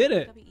fucking are did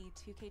it. WWE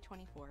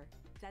 2K24,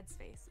 Dead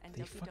Space, and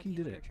They WWE fucking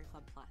did it. Literature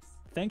Club Plus.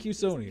 Thank you,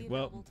 These will be Sony.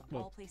 Well, available to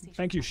all PlayStation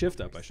thank you, Plus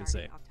Shift Up, members I should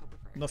say. starting October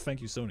 1st. No,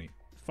 thank you, Sony.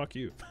 Fuck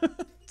you.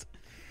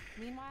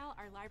 Meanwhile,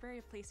 our library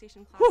of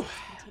PlayStation Whew. Classics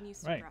continues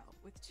to Right. grow,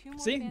 with 2 more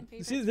See? fan You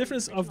favorites see the from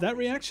difference of that original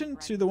reaction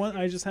PlayStation to the one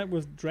I just had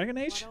with Dragon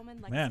Age? Blood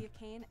Omen, Legacy Man. of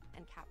Kain,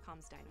 and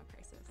Capcom's Dino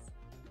Crisis.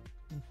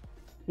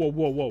 Whoa,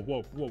 wait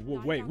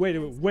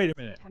a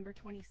minute. September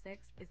 26th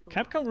is the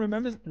Capcom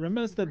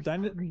remembers that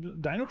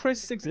Dino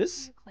Crisis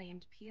exists?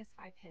 acclaimed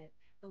PS5 hit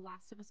The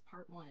Last of Us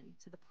Part 1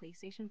 to the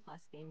PlayStation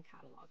Plus game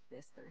catalog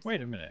this Thursday.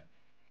 Wait a minute.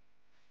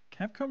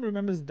 Capcom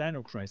remembers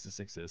Dino Crisis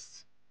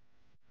exists.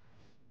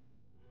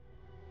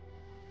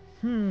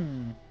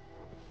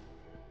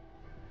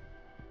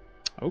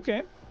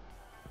 Okay.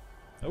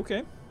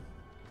 Okay.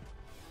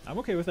 I'm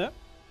okay with that.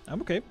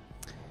 I'm okay.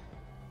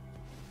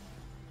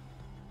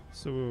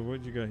 So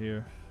what you got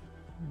here?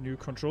 New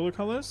controller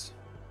colors?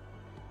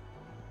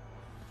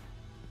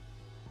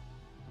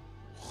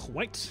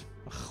 White.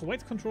 A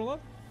white controller?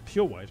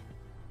 Pure white.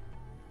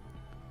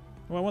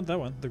 Oh, I want that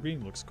one. The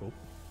green looks cool.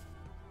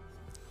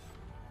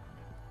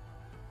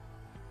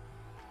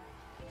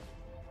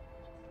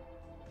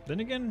 Then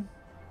again,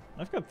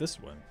 I've got this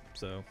one,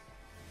 so...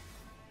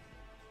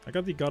 I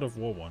got the God of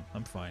War one.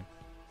 I'm fine.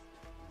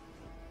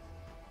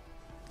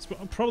 It's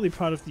probably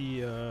part of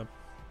the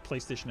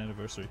PlayStation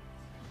anniversary.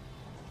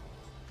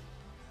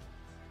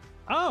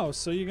 Oh,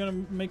 so you're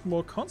gonna make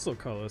more console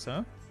colors,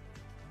 huh?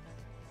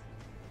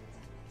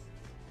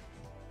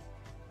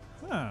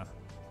 Huh.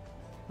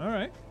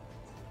 Alright.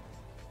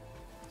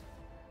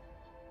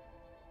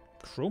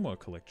 Chroma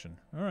collection.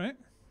 Alright.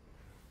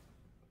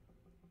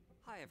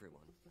 Hi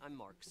everyone, I'm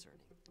Mark Cerny.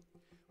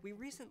 We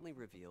recently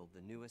revealed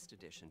the newest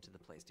addition to the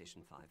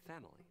PlayStation 5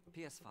 family,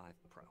 PS5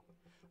 Pro,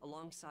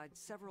 alongside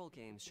several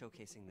games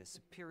showcasing the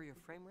superior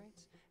frame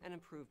rates and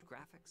improved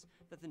graphics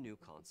that the new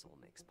console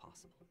makes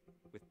possible.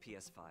 With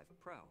PS5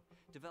 Pro,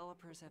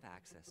 developers have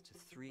access to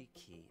 3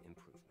 key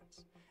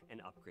improvements: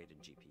 an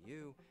upgraded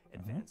GPU,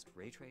 advanced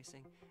ray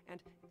tracing, and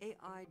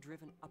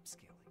AI-driven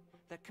upscaling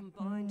that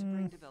combine to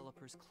bring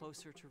developers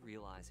closer to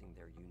realizing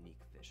their unique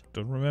vision.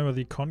 Don't remember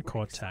the We're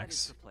Concord excited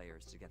tax. for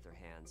players to get their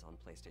hands on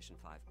PlayStation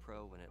 5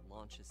 Pro when it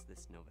launches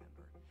this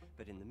November.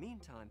 But in the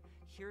meantime,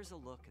 here's a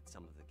look at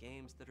some of the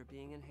games that are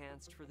being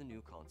enhanced for the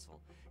new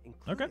console,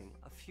 including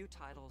a few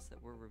titles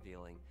that we're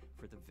revealing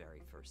for the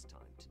very first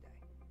time today.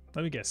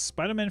 Let me guess.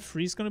 Spider-Man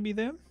 3 is gonna be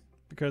there?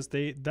 Because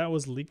that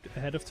was leaked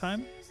ahead of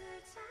time?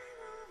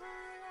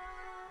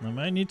 I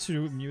might need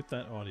to mute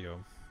that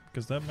audio,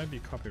 because that might be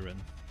copywritten.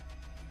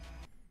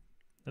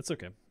 That's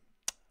okay.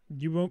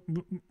 You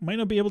might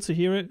not be able to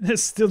hear it.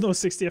 There's still no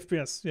 60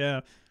 FPS.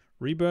 Yeah.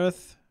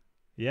 Rebirth.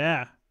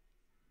 Yeah.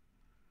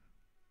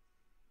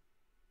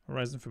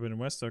 Horizon Forbidden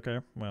West. Okay.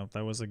 Well,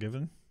 that was a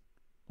given.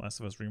 Last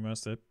of Us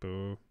Remastered.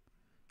 Boo.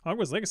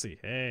 Hogwarts Legacy.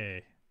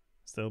 Hey.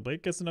 Stellar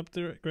Blade gets an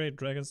upgrade.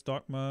 Dragon's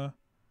Dogma.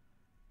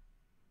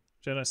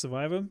 Jedi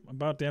Survivor.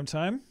 About damn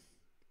time.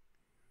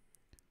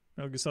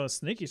 Metal Gear Solid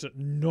Snake Eater.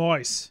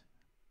 Nice.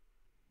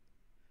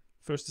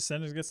 First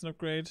Descendant gets an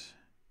upgrade.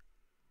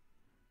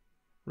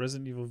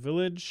 Resident Evil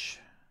Village.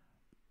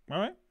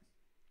 Alright.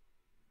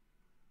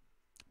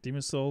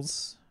 Demon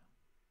Souls.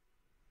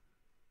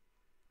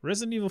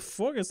 Resident Evil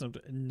 4 gets an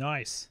upgrade.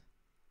 Nice.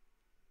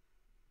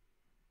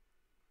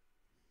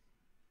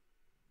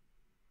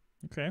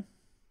 Okay.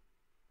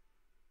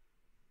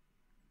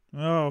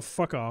 Oh,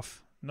 fuck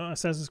off. No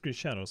Assassin's Creed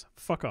Shadows.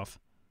 Fuck off.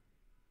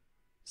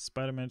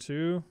 Spider-Man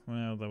 2.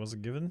 Well, that was a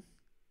given.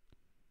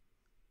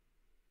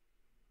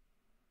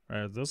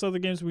 Alright, those are the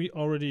games we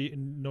already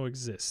know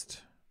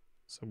exist.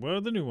 So what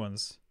are the new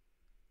ones?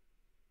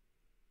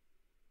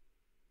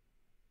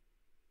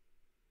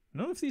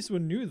 None of these were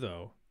new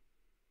though.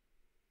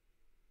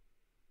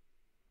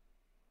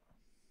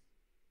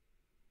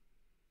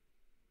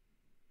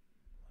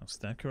 I'll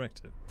stand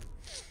corrected.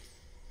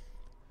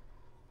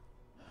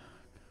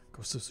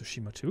 Ghost of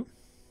Tsushima 2?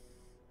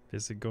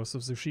 Is it Ghost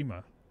of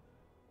Tsushima?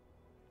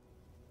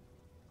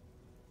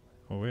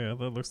 Oh yeah,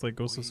 that looks like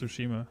Ghost of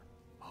Tsushima.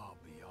 Are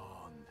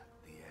beyond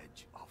the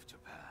edge of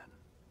Japan.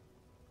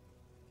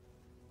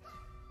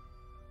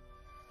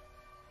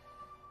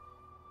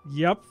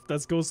 Yep,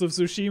 that's Ghost of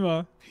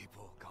Tsushima.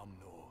 People come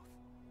north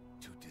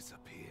to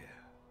disappear.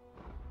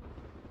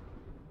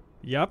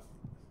 Yep,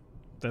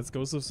 that's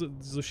Ghost of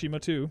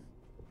Tsushima 2.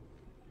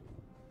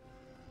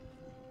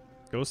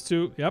 Ghost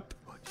 2, yep.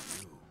 But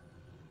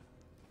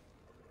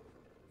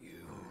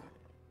you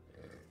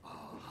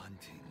are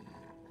hunting.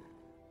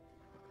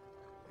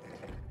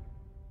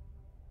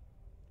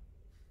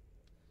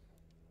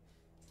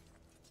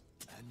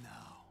 And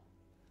now,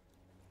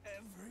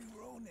 every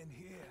Ronin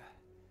here.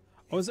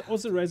 Oh, is it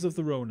also Rise of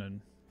the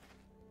Ronin?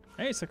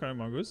 Hey, Sakurai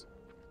Mongoose.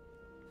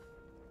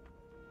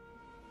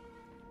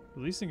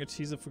 Releasing a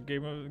teaser for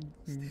Game of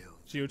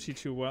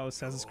GOT2 while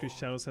Assassin's Creed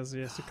Shadows has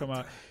yet to come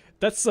out.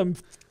 That's some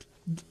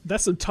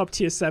top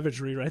tier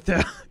savagery right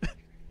there.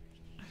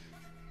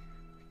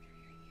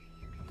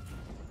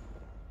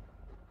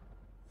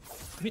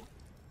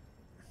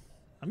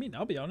 I mean,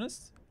 I'll be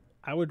honest.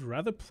 I would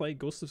rather play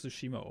Ghost of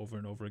Tsushima over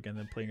and over again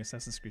than playing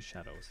Assassin's Creed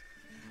Shadows.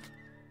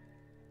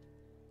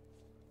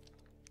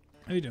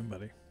 How you doing,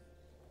 buddy?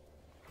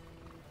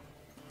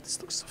 This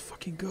looks so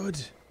fucking good.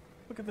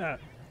 Look at that.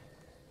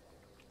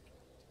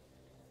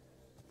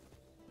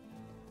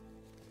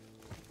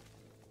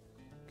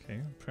 Okay,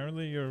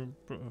 apparently you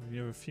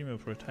have a female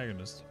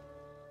protagonist.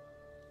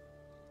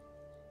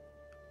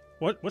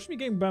 What? Watch me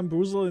getting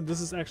bamboozled and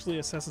this is actually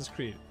Assassin's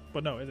Creed.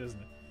 But no, it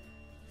isn't.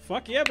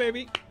 Fuck yeah,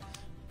 baby!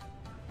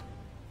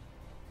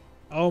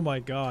 Oh my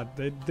god,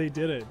 they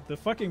did it. The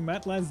fucking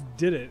Matlands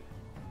did it.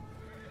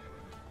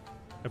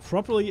 A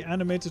properly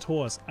animated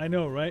horse. I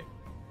know, right?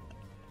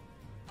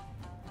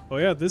 Oh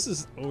yeah, this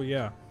is... Oh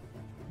yeah.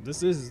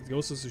 This is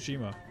Ghost of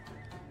Tsushima.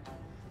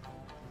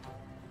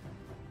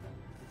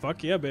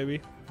 Fuck yeah,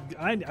 baby.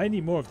 I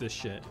need more of this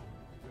shit.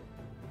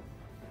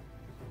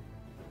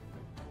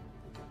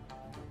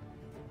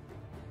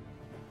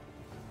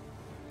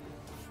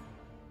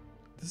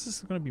 This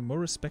is going to be more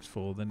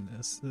respectful than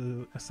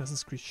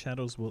Assassin's Creed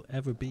Shadows will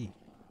ever be.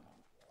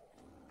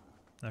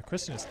 Now,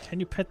 question is, can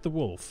you pet the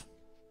wolf?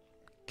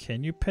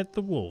 Can you pet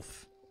the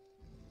wolf?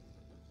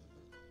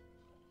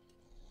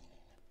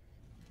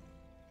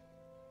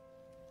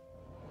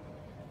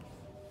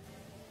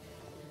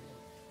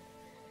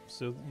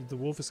 So the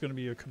wolf is going to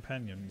be your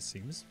companion, it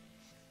seems.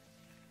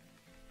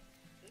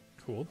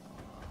 Cool.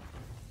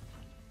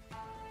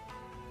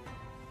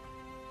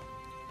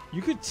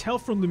 You could tell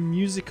from the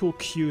musical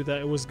cue that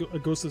it was a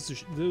Ghost of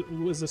Tsushima. It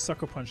was a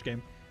Sucker Punch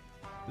game,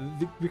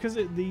 because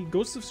the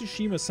Ghost of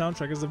Tsushima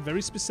soundtrack has a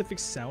very specific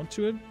sound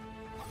to it.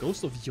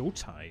 Ghost of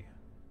Yotai.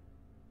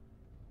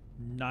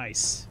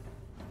 Nice.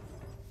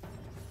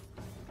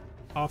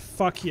 Oh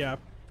fuck yeah!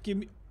 Give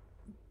me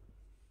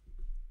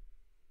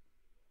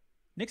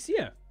next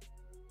year.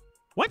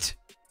 What?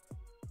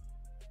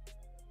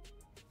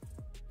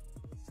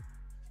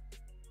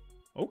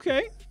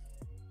 Okay.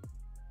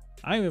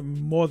 I am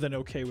more than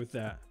okay with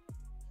that.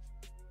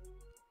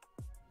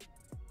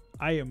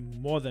 I am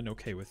more than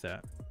okay with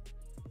that.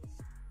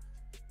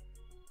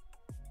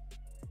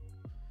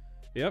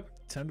 Yep,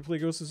 time to play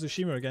Ghost of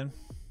Tsushima again.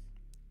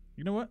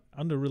 You know what?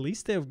 On the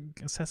release day of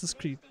Assassin's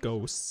Creed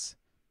Ghosts,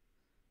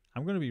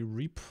 I'm going to be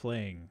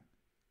replaying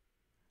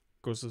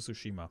Ghost of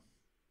Tsushima.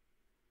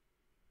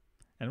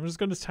 And I'm just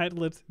going to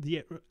title it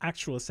the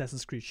actual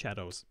Assassin's Creed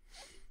Shadows.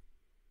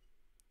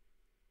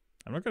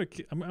 I'm not gonna.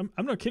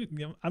 I'm not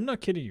kidding. I'm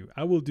not kidding you.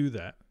 I will do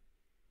that.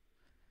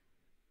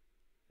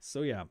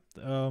 So yeah.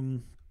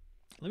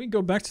 Let me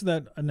go back to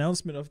that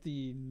announcement of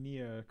the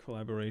Nier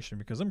collaboration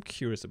because I'm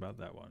curious about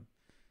that one.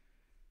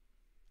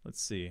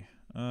 Let's see.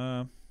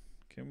 Can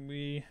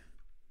we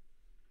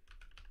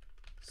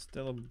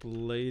Stellar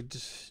Blade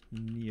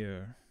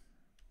Nier?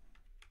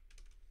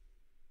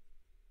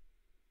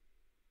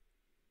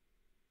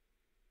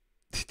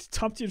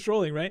 Top tier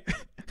trolling, right?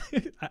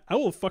 I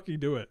will fucking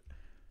do it.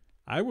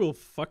 I will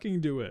fucking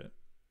do it.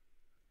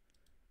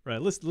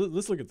 Right, let's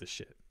look at this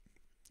shit.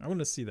 I want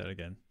to see that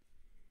again.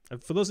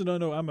 For those who don't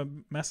know, I'm a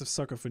massive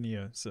sucker for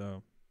Nier,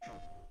 so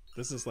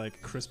this is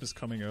like Christmas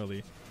coming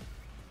early.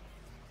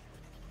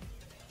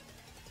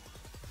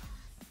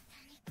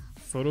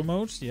 Photo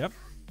mode, yep.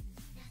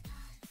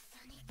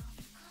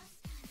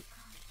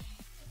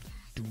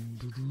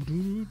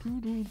 I'm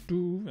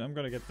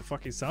gonna get the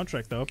fucking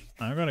soundtrack though.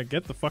 I'm gonna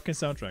get the fucking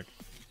soundtrack.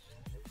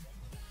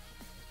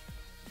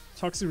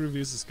 Toxic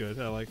Reviews is good.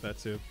 I like that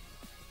too.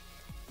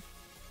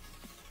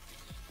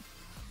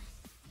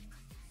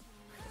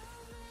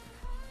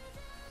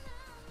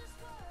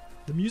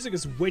 The music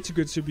is way too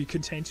good to be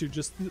contained to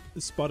just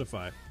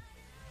Spotify.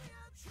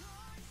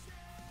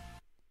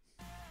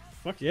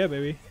 Fuck yeah,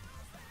 baby.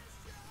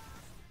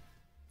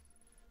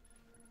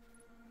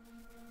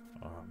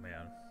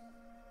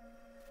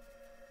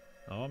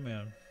 Oh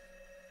man.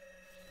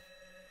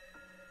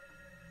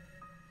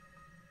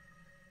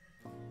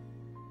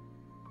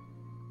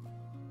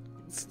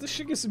 This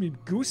shit gives me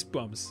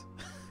goosebumps.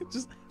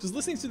 just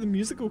listening to the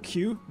musical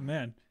cue,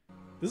 man.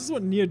 This is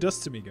what Nier does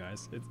to me,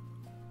 guys. It's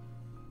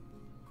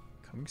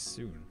coming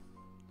soon.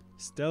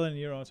 Stella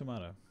Nier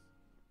Automata.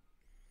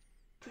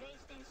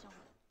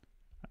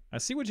 I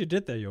see what you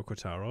did there, Yoko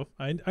Taro.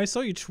 I saw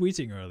you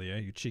tweeting earlier,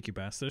 you cheeky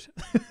bastard.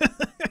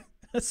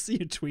 I see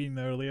you tweeting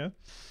earlier.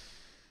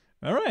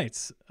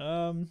 Alright.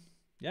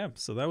 Yeah,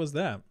 so that was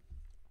that.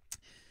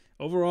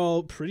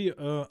 Overall, pretty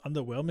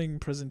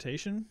underwhelming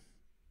presentation.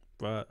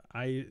 But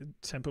I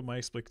temper my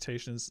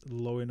expectations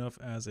low enough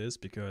as is,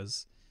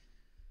 because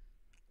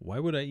why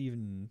would I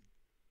even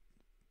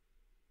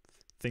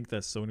think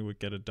that Sony would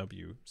get a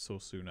W so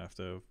soon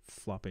after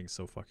flopping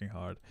so fucking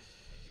hard?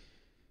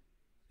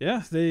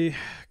 Yeah, they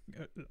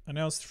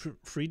announced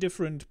 3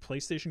 different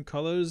PlayStation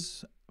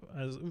colors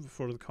as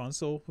for the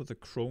console with a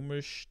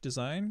chromish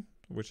design,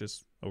 which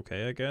is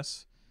okay, I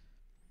guess.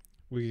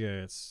 We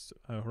get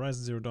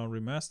Horizon Zero Dawn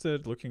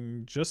Remastered,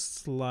 looking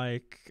just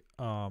like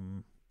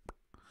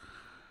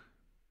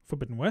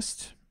Forbidden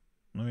West.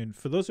 I mean,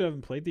 for those who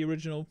haven't played the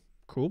original,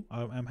 cool.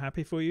 I'm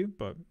happy for you,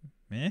 but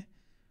meh.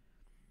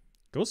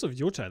 Ghost of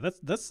Yotai,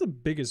 that's the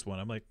biggest one.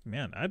 I'm like,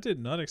 man, I did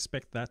not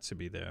expect that to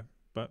be there,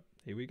 but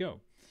here we go.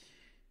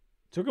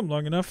 Took them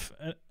long enough,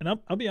 and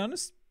I'll be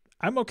honest,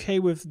 I'm okay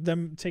with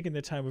them taking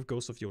their time with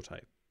Ghost of Yotai,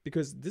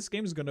 because this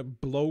game is gonna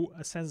blow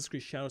Assassin's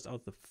Creed Shadows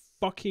out the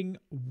fucking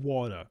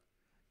water.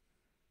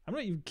 I'm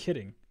not even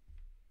kidding.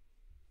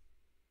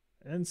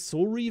 And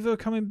Soul Reaver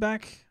coming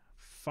back,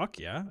 fuck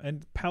yeah.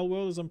 And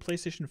Palworld is on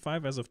PlayStation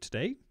 5 as of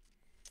today.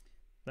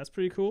 That's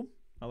pretty cool.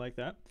 I like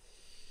that.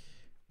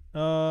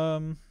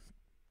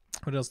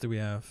 What else do we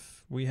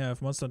have? We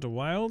have Monster Hunter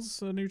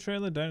Wilds, a new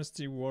trailer.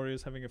 Dynasty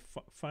Warriors having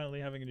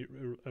finally having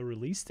a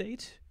release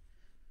date.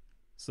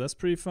 So that's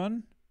pretty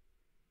fun.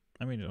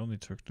 I mean, it only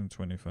took them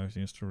 25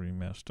 years to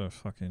remaster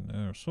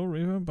fucking Soul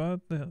Reaver,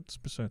 but that's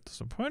beside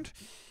the point.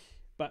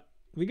 But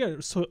we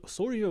got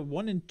Soul Reaver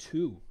 1 and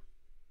 2.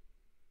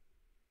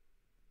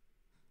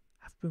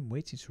 I've been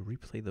waiting to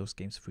replay those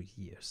games for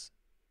years.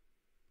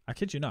 I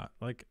kid you not,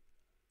 like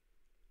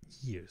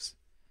years.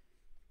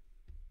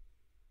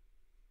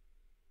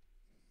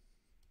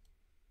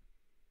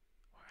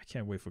 I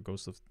can't wait for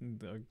Ghost of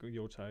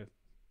Yotai.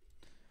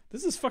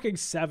 This is fucking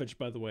savage,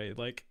 by the way.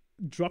 Like,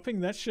 dropping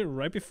that shit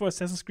right before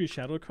Assassin's Creed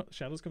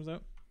Shadows comes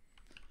out.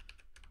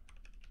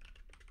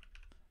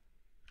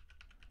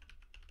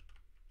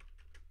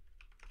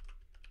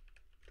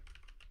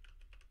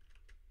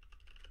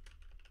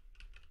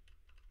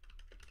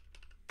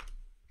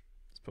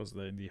 Suppose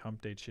that in the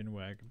Hump Day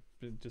Chinwag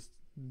just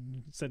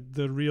said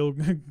the real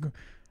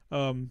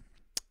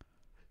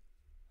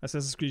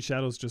Assassin's Creed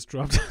Shadows just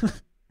dropped.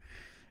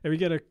 And we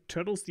get a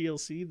Turtles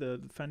DLC. The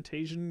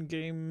Fantasian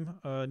game,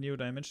 Neo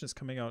Dimension, is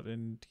coming out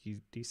in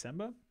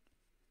December.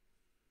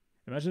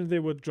 Imagine if they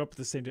would drop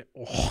the same day.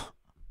 Oh,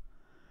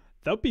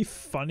 that would be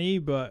funny,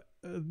 but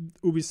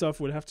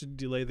Ubisoft would have to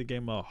delay the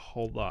game a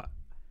whole lot.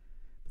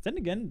 But then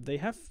again, they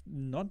have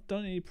not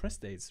done any press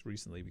dates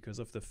recently because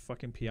of the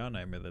fucking PR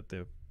nightmare that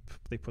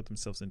they put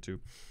themselves into.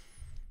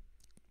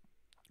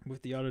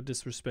 With the utter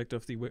disrespect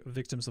of the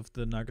victims of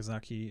the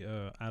Nagasaki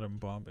atom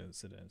bomb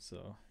incident.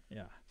 So,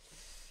 yeah.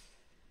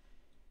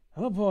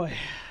 Oh boy.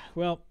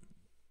 Well,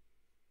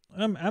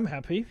 I'm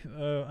happy.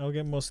 I'll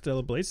get more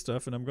Stellar Blade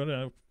stuff, and I'm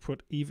gonna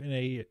put Eve in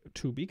a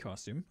 2B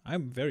costume.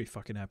 I'm very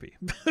fucking happy.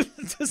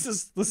 This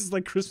is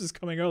like Christmas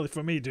coming early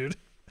for me, dude.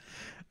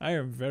 I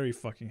am very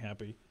fucking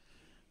happy.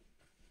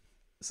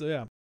 So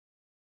yeah,